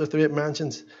Hebrews chapter 3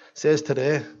 it says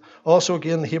today. Also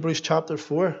again in Hebrews chapter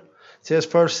 4, it says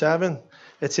verse 7.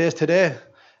 It says today,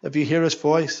 if you hear his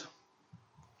voice,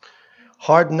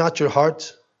 harden not your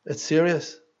hearts. It's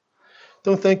serious.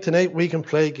 Don't think tonight we can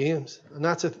play games. And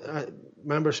that's it. I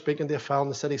remember speaking to a fellow in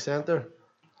the city centre.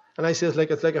 And I said, it's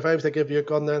like if I was to give you a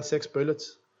gun and 6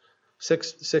 bullets,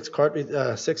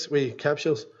 6 wee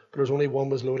capsules, but there's only one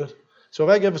was loaded. So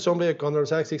if I give somebody a gun,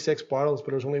 there's actually 6 barrels,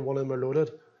 but there's only one of them are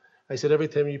loaded. I said, every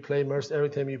time you play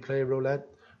roulette,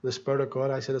 the Spirit of God,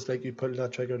 I said, it's like you pulling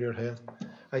that trigger to your head.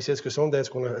 I said, because someday it's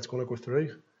going to go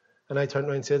through. And I turned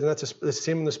around and said, and that's the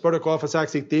same in the Spirit of God. If it's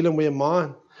actually dealing with a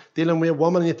man, dealing with a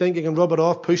woman, and you think you can rub it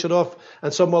off, push it off,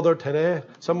 and some other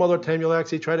time you'll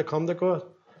actually try to come to God.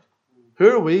 Who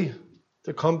are we?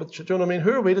 to come. But do you know what I mean?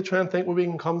 Who are we to try and think we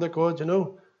can come to God? You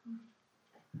know,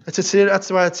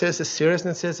 that's why it says the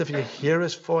seriousness. It says if you hear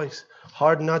His voice,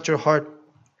 harden not your heart.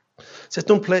 It says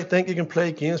don't think you can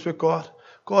play games with God.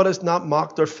 God is not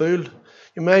mocked or fooled.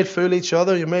 You may fool each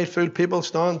other. You may fool people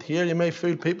stand here. You may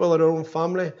fool people in their own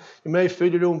family. You may fool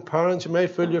your own parents. You may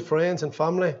fool your friends and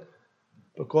family.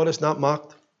 But God is not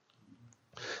mocked.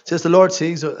 It says the Lord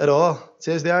sees it all. It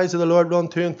says the eyes of the Lord run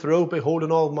to and fro,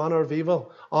 beholding all manner of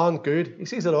evil and good. He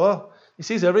sees it all. He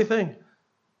sees everything.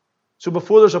 So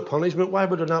before there's a punishment, why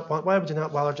would you not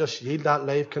rather just yield that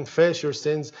life, confess your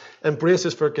sins, embrace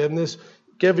His forgiveness,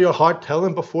 give your heart to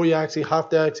Him before you actually have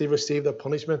to actually receive the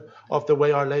punishment of the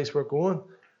way our lives were going?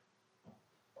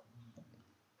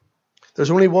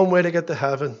 There's only one way to get to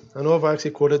heaven. I know I've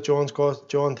actually quoted John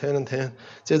 10:10. It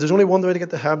says there's only one way to get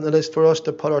to heaven, and it's for us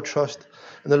to put our trust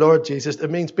in the Lord Jesus. It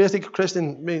means basically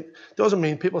Christian doesn't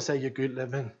mean people say you're good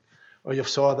living or you've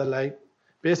saw the light.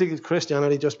 Basically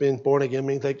Christianity, just being born again,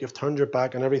 means like you've turned your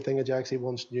back on everything that you actually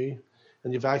once knew,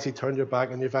 and you've actually turned your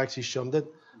back and you've actually shunned it,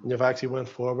 and you've actually went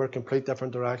forward, complete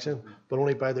different direction, but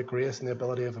only by the grace and the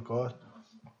ability of a God.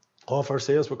 All of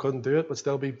ourselves, we couldn't do it. We'd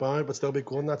still be bound. We'd still be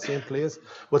going that same place.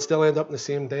 We'd still end up in the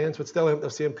same dens. We'd still end up in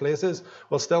the same places.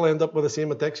 We'll still end up with the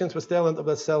same addictions. We'd still end up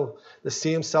with the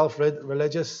same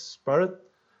self-religious spirit.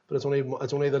 But it's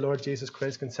only the Lord Jesus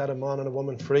Christ can set a man and a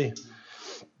woman free.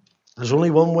 There's only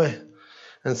one way.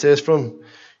 And it says from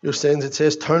your sins, it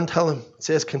says turn to Him. It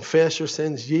says confess your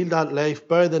sins. Yield that life.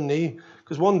 Bow the knee.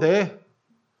 Because one day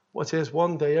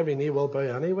every knee will bow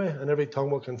anyway, and every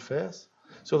tongue will confess.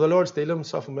 So the Lord's dealing with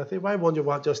something with you. Why won't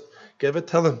you just give it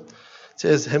to Him? It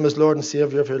says Him as Lord and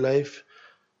Saviour of your life.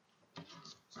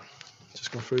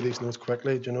 Just go through these notes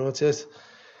quickly. Do you know, it says,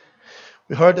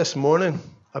 we heard this morning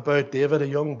about David, a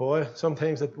young boy.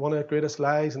 Sometimes one of the greatest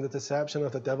lies and the deception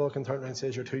of the devil can turn around and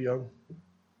says you're too young.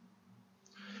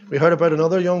 We heard about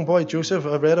another young boy, Joseph,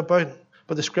 I read about.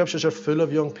 But the scriptures are full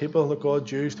of young people that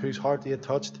God used whose heart He had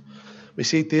touched. We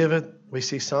see David, we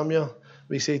see Samuel,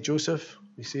 we see Joseph,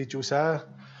 we see Josiah,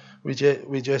 we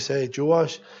just say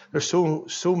Joash. There's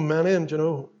so many of them, you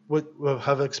know, would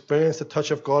have experienced the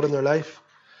touch of God in their life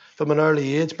from an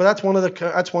early age. But that's one of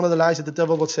the lies that the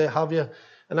devil would say, have you,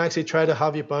 and actually try to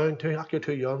have you bound to. You're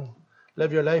too young.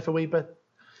 Live your life a wee bit.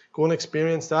 Go and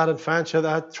experience that, adventure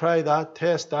that, try that,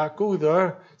 test that, go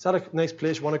there. Is that a nice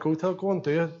place you want to go to? Go and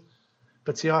do it.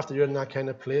 But see, after you're in that kind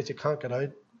of place, you can't get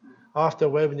out. After a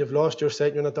while, when you've lost your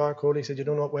sight, you're in a dark hole, He said, you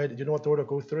don't know what door to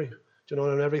go through. Do you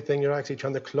know, and everything you're actually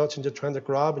trying to clutch and you're trying to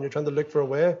grab and you're trying to look for a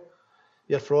way.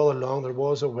 Yet for all along, there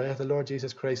was a way. The Lord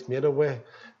Jesus Christ made a way.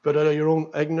 But out of your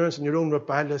own ignorance and your own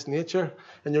rebellious nature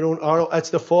and your own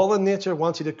it's the fallen nature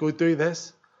wants you to go do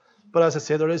this. But as I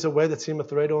say, there is a way that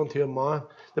seemeth right unto a man.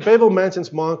 The Bible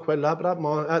mentions man quite a lot,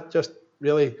 but that just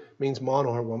really means man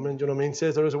or woman. Do you know what I mean? It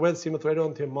says there is a way that seemeth right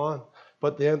unto a man,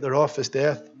 but the end thereof is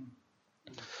death.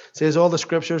 It says all the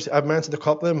scriptures, I've mentioned a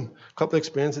couple of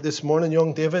experiences this morning.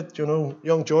 Young David, you know,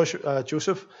 young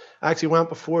Joseph actually went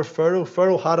before Pharaoh.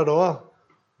 Pharaoh had it all,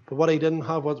 but what he didn't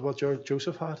have was what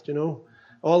Joseph had, you know.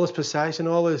 All his possession,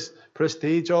 all his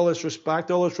prestige, all his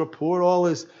respect, all his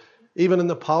rapport, even in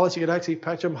the palace, you could actually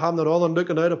picture him having it all and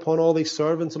looking out upon all these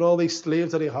servants and all these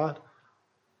slaves that he had.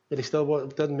 Yet he still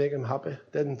didn't make him happy,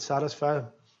 didn't satisfy him.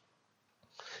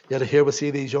 Yet here we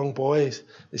see these young boys,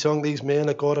 these men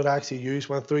that God had actually used,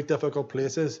 went through difficult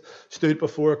places, stood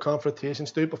before a confrontation,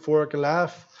 stood before a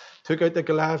Goliath, took out the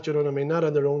Goliath, you know what I mean? Not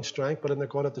in their own strength, but in the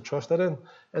God that they trusted in.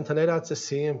 And tonight that's the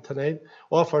same. Tonight,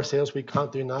 of ourselves we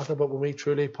can't do nothing, but when we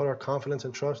truly put our confidence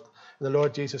and trust in the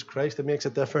Lord Jesus Christ, it makes a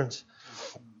difference.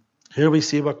 Here we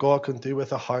see what God can do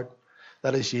with a heart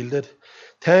that is yielded.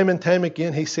 Time and time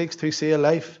again, He seeks to see a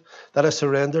life that is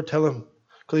surrendered to Him.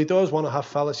 Because He does want to have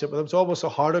fellowship with Him. It's always the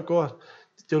heart of God,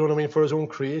 do you know what I mean, for His own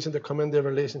creation to come into a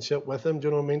relationship with Him. Do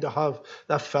you know what I mean? To have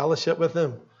that fellowship with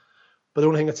Him. But the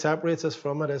only thing that separates us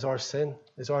from it is our sin,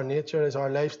 is our nature, is our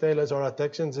lifestyle, is our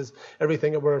addictions, is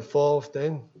everything that we're involved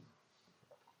in.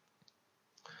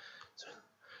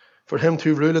 For Him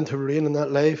to rule and to reign in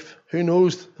that life. Who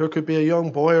knows, there could be a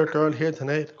young boy or girl here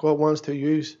tonight God wants to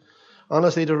use,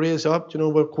 honestly, to raise up. You know,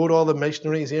 we'll quote all the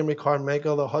missionaries, Amy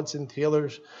Carmichael, the Hudson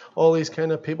Taylors, all these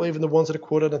kind of people, even the ones that are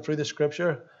quoted through the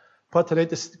scripture. But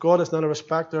tonight, God is not a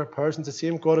respecter of persons. The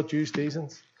same God that used these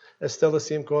is still the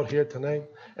same God here tonight.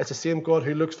 It's the same God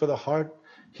who looks for the heart,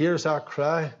 hears our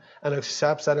cry, and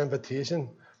accepts that invitation.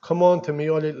 Come on to me,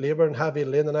 all you labour and heavy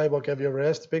laden, and I will give you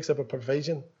rest. Speaks of a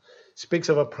provision. Speaks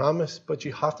of a promise, but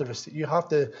you have to receive, you have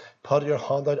to put your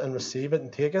hand out and receive it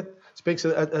and take it.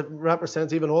 It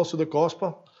represents even also the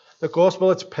gospel. The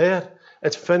gospel, it's paid.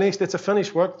 It's finished. It's a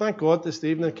finished work. Thank God this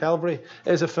evening Calvary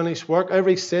is a finished work.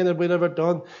 Every sin that we'd ever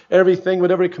done, everything we'd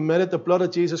ever committed, the blood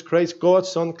of Jesus Christ, God's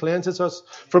Son, cleanses us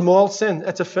from all sin.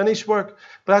 It's a finished work.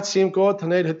 But that same God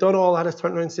tonight who done all that has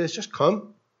turned around and says, just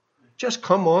come. Just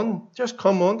come on. Just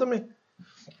come on to me.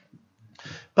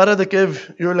 Better to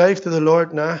give your life to the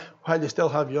Lord now while you still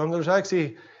have young. There's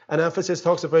actually an emphasis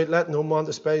talks about let no man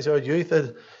despise our youth.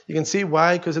 And you can see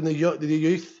why, because in the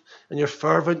youth, and you're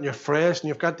fervent, and you're fresh, and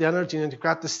you've got the energy, and you've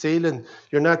got the zeal, and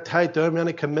you're not tied down with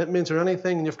any commitments or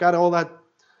anything, and you've got all that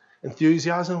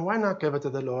enthusiasm. Why not give it to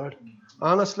the Lord?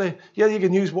 Honestly, yeah, you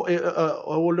can use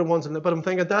older ones, but I'm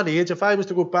thinking at that age, if I was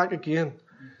to go back again,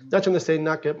 not trying to say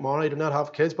not get married or not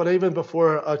have kids, but even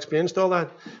before I experienced all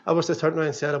that, I was just turning around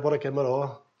and said, I want to give it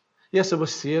all. Yes, I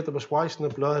was saved, I was washed in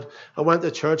the blood, I went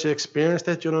to church, I experienced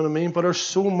it, you know what I mean? But there's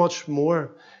so much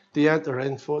more to enter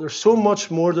in for. There's so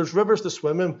much more. There's rivers to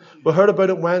swim in. We heard about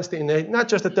it Wednesday night. Not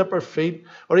just to dip our feet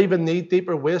or even knee deep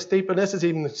or waist deep. And this is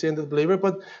even saying to the believer,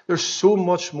 but there's so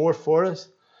much more for us.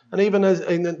 And even as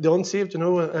in the unsaved, you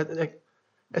know,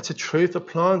 it's a truth. The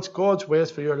plans, God's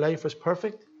ways for your life is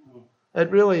perfect.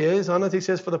 It really is. And as he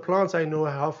says, for the plans I know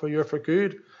I have for you are for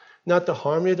good, not to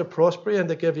harm you, to prosper you, and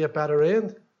to give you a better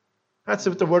end. That's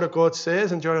what the word of God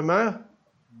says in Jeremiah.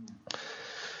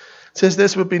 It says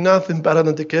this would be nothing better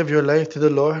than to give your life to the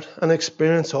Lord and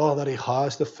experience all that he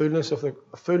has, the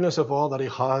fullness of all that he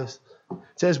has. It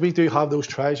says we do have those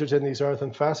treasures in these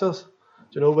earthen vessels.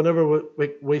 You know, whenever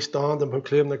we stand and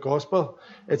proclaim the gospel,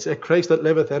 it's a Christ that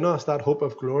liveth in us, that hope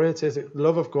of glory. It says the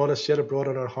love of God is shed abroad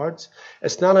in our hearts.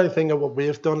 It's not anything that what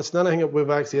we've done. It's not anything that we've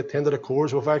actually attended a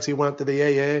course. We've actually went to the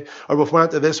AA, or we've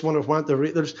went to this one, we've went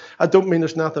to... I don't mean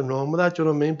there's nothing wrong with that, you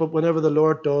know what I mean? But whenever the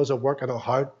Lord does a work in our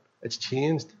heart, it's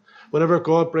changed. Whenever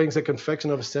God brings a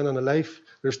conviction of a sin in a life,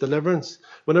 there's deliverance.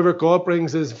 Whenever God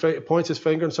points his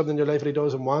finger on something in your life that he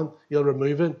doesn't want, he'll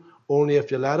remove it, only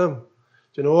if you let him.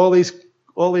 You know, all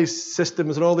these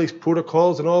systems and all these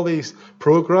protocols and all these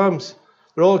programs,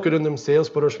 they're all good in themselves,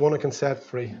 but there's one that can set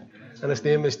free. And his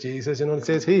name is Jesus. You know, it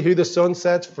says, he who the Son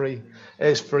sets free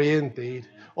is free indeed.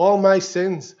 All my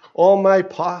sins, all my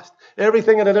past,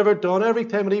 everything that I'd ever done, every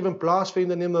time I'd even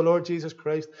blasphemed the name of the Lord Jesus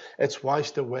Christ, it's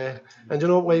washed away. And you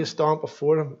know what way you stand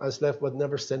before him? As left with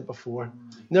never sinned before.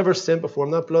 Never sinned before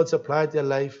him. That blood's applied to your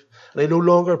life. And he no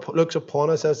longer looks upon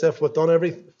us as if we've done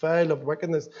every file of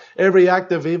wickedness, every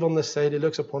act of evil on this side. He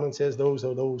looks upon and says, those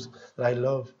are those that I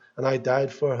love and I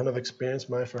died for and have experienced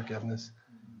my forgiveness.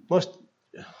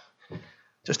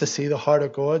 Just to see the heart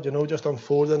of God, you know, just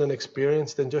unfolding and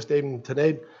experienced, and just even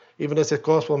tonight, even as a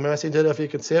gospel message, if you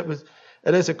could say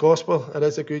it is a gospel, it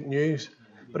is a good news.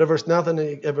 But if there's nothing,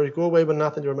 if we go away with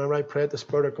nothing to remember, I pray the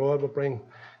Spirit of God will bring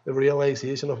the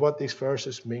realization of what these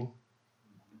verses mean.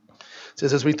 It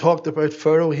says, as we talked about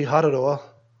Pharaoh, he had it all.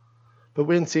 But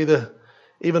we didn't see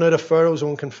even out of Pharaoh's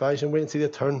own confession, we didn't see the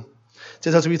turn. It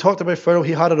says, as we talked about Pharaoh,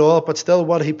 he had it all, but still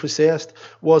what he possessed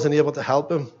wasn't able to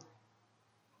help him.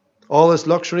 All his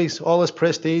luxuries, all his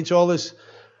prestige, all his,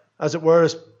 as it were,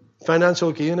 his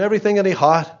financial gain, everything that he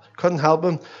had couldn't help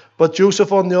him. But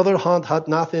Joseph, on the other hand, had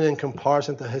nothing in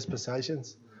comparison to his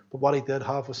possessions. But what he did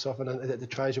have was something, the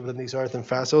treasure within these earthen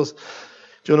vessels.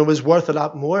 You know, it was worth a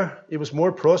lot more. He was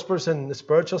more prosperous in the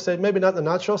spiritual side, maybe not in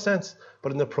the natural sense,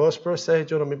 but in the prosperous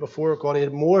side. You know what I mean? Before God, he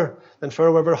had more than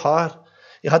Pharaoh ever had.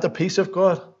 He had the peace of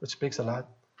God, which speaks a lot.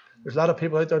 There's a lot of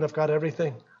people out there that have got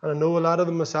everything. And I know a lot of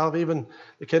them myself, even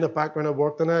the kind of background I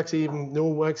worked in. I actually even know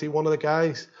one of the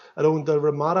guys that owned the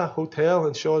Ramada Hotel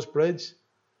in Shaw's Bridge.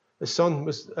 His son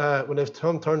was, when his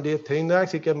son turned 18, they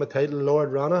actually gave him a title,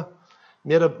 Lord Rana.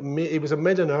 He was a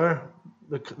millionaire.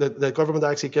 The government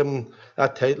actually gave him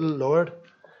that title, Lord.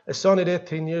 His son at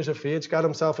 18 years of age got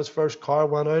himself his first car,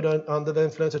 went out under the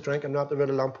influence of drink and wrapped around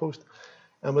a lamppost,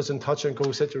 and was in touch and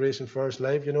go situation for his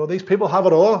life. You know, these people have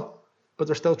it all, but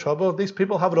there's still trouble. These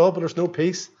people have it all, but there's no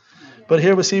peace. But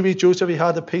here we see with Joseph, he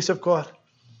had the peace of God.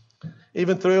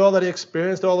 Even through all that he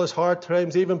experienced, all his hard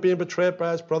times, even being betrayed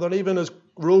by his brother, even his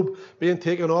robe being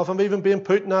taken off him, even being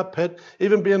put in that pit,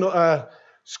 even being cut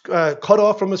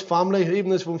off from his family,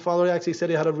 even his father actually said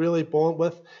he had a really bond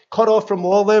with, cut off from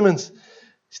all them, and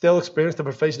still experienced the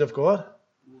provision of God.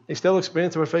 He still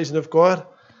experienced the provision of God,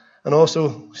 and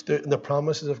also the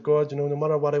promises of God, you know, no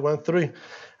matter what he went through.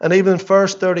 And even in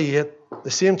verse 38,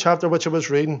 the same chapter which I was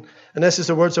reading, and this is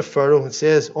the words of Pharaoh, it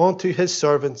says, unto his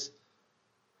servants.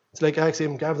 It's like actually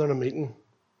him gathering a meeting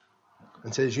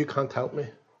and says, you can't help me.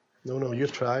 No,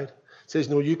 you've tried. It says,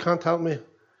 no, you can't help me.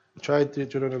 I tried to,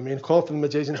 do you know what I mean? Call for the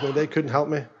magicians, no, they couldn't help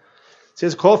me. It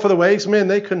says, call for the wise men,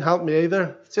 they couldn't help me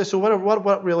either. It says, so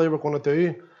what really we're going to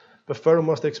do? But Pharaoh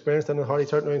must have experienced in the heart. He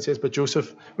turned around and says, but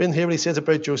Joseph, we didn't hear what he says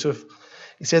about Joseph.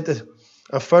 He said that,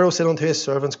 and Pharaoh said unto his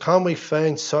servants, can we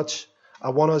find such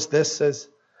a one as this, says,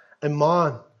 a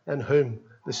man in whom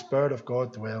the Spirit of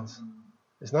God dwells?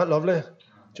 Isn't that lovely?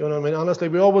 Do you know what I mean? Honestly,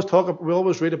 we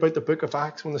always read about the book of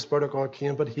Acts when the Spirit of God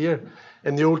came, but here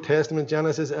in the Old Testament,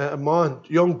 Genesis, a man,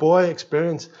 young boy,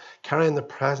 experienced carrying the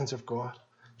presence of God.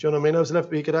 Do you know what I mean?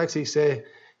 We could actually say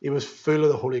he was full of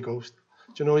the Holy Ghost.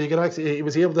 Do you know? He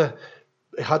was able to.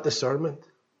 He had discernment.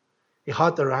 He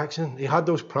had direction. He had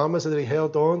those promises that he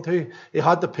held on to. He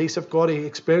had the peace of God. He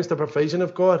experienced the provision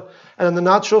of God. And in the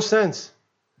natural sense,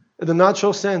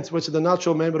 which the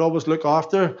natural man would always look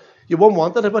after, you wouldn't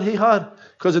want it, but he had.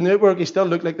 Because in the outwork, he still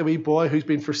looked like the wee boy who's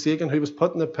been forsaken, who was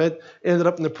put in the pit, ended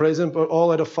up in the prison, but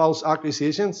all out of false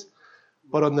accusations.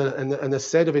 But in the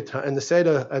side of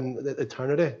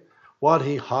eternity, what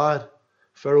he had,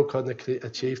 Pharaoh couldn't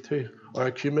achieve to or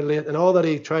accumulate. And all that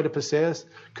he tried to possess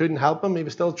couldn't help him. He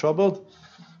was still troubled.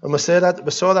 And we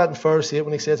saw that in verse 8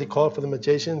 when he says he called for the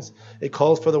magicians. He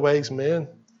called for the wise men.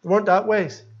 They weren't that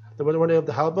wise. They weren't able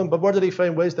to help him. But where did he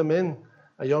find wisdom in?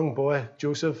 A young boy,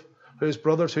 Joseph, whose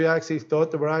brothers who actually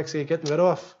thought they were actually getting rid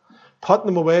of, putting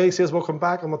him away. He says, we'll come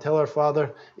back and we'll tell our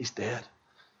father he's dead.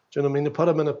 Do you know what I mean? They put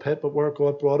him in a pit, but where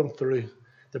God brought him through,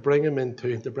 to bring him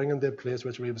to a place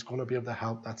where he was going to be able to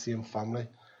help that same family.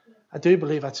 I do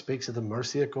believe that speaks of the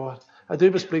mercy of God. I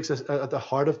do believe it speaks of the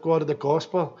heart of God, of the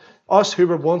gospel. Us who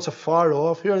were once afar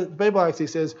off, the Bible actually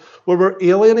says, we were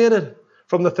alienated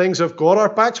from the things of God.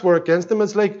 Our backs were against them.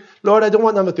 It's like, Lord, I don't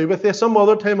want nothing to do with you. Some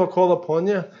other time I'll call upon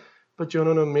you. But you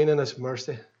know what I mean? In his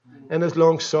mercy, in his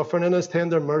long suffering, in his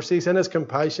tender mercies, in his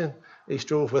compassion, he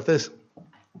strove with us.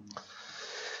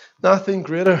 Nothing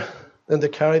greater than to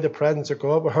carry the presence of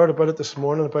God. We heard about it this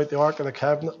morning, about the Ark of the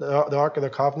Covenant. The Ark of the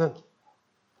Covenant.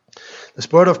 The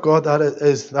Spirit of God, that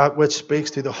is that which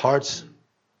speaks to the hearts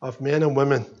of men and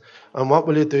women. And what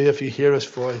will you do if you hear his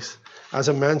voice? As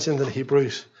I mentioned in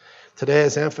Hebrews, today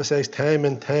is emphasized time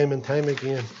and time and time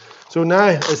again. So now,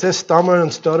 is this stammering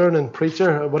and stuttering and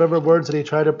preacher, or whatever words that he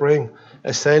tried to bring,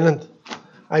 is silent?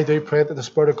 I do pray that the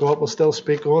Spirit of God will still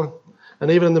speak on.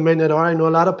 And even in the midnight hour, I know a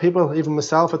lot of people, even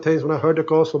myself at times when I heard the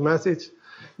gospel message,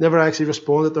 never actually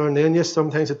responded there and then. Yes,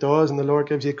 sometimes it does, and the Lord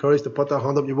gives you courage to put that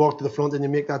hand up, you walk to the front and you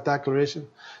make that declaration.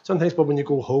 Sometimes, but when you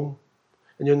go home,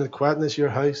 and you're in the quietness of your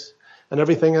house, and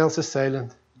everything else is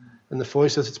silent, and the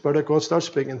voice of the Spirit of God starts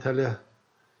speaking and tell you,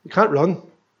 you can't run,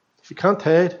 you can't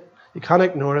hide, you can't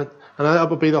ignore it. And that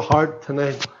will be the heart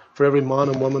tonight for every man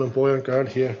and woman and boy and girl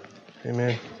here.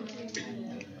 Amen.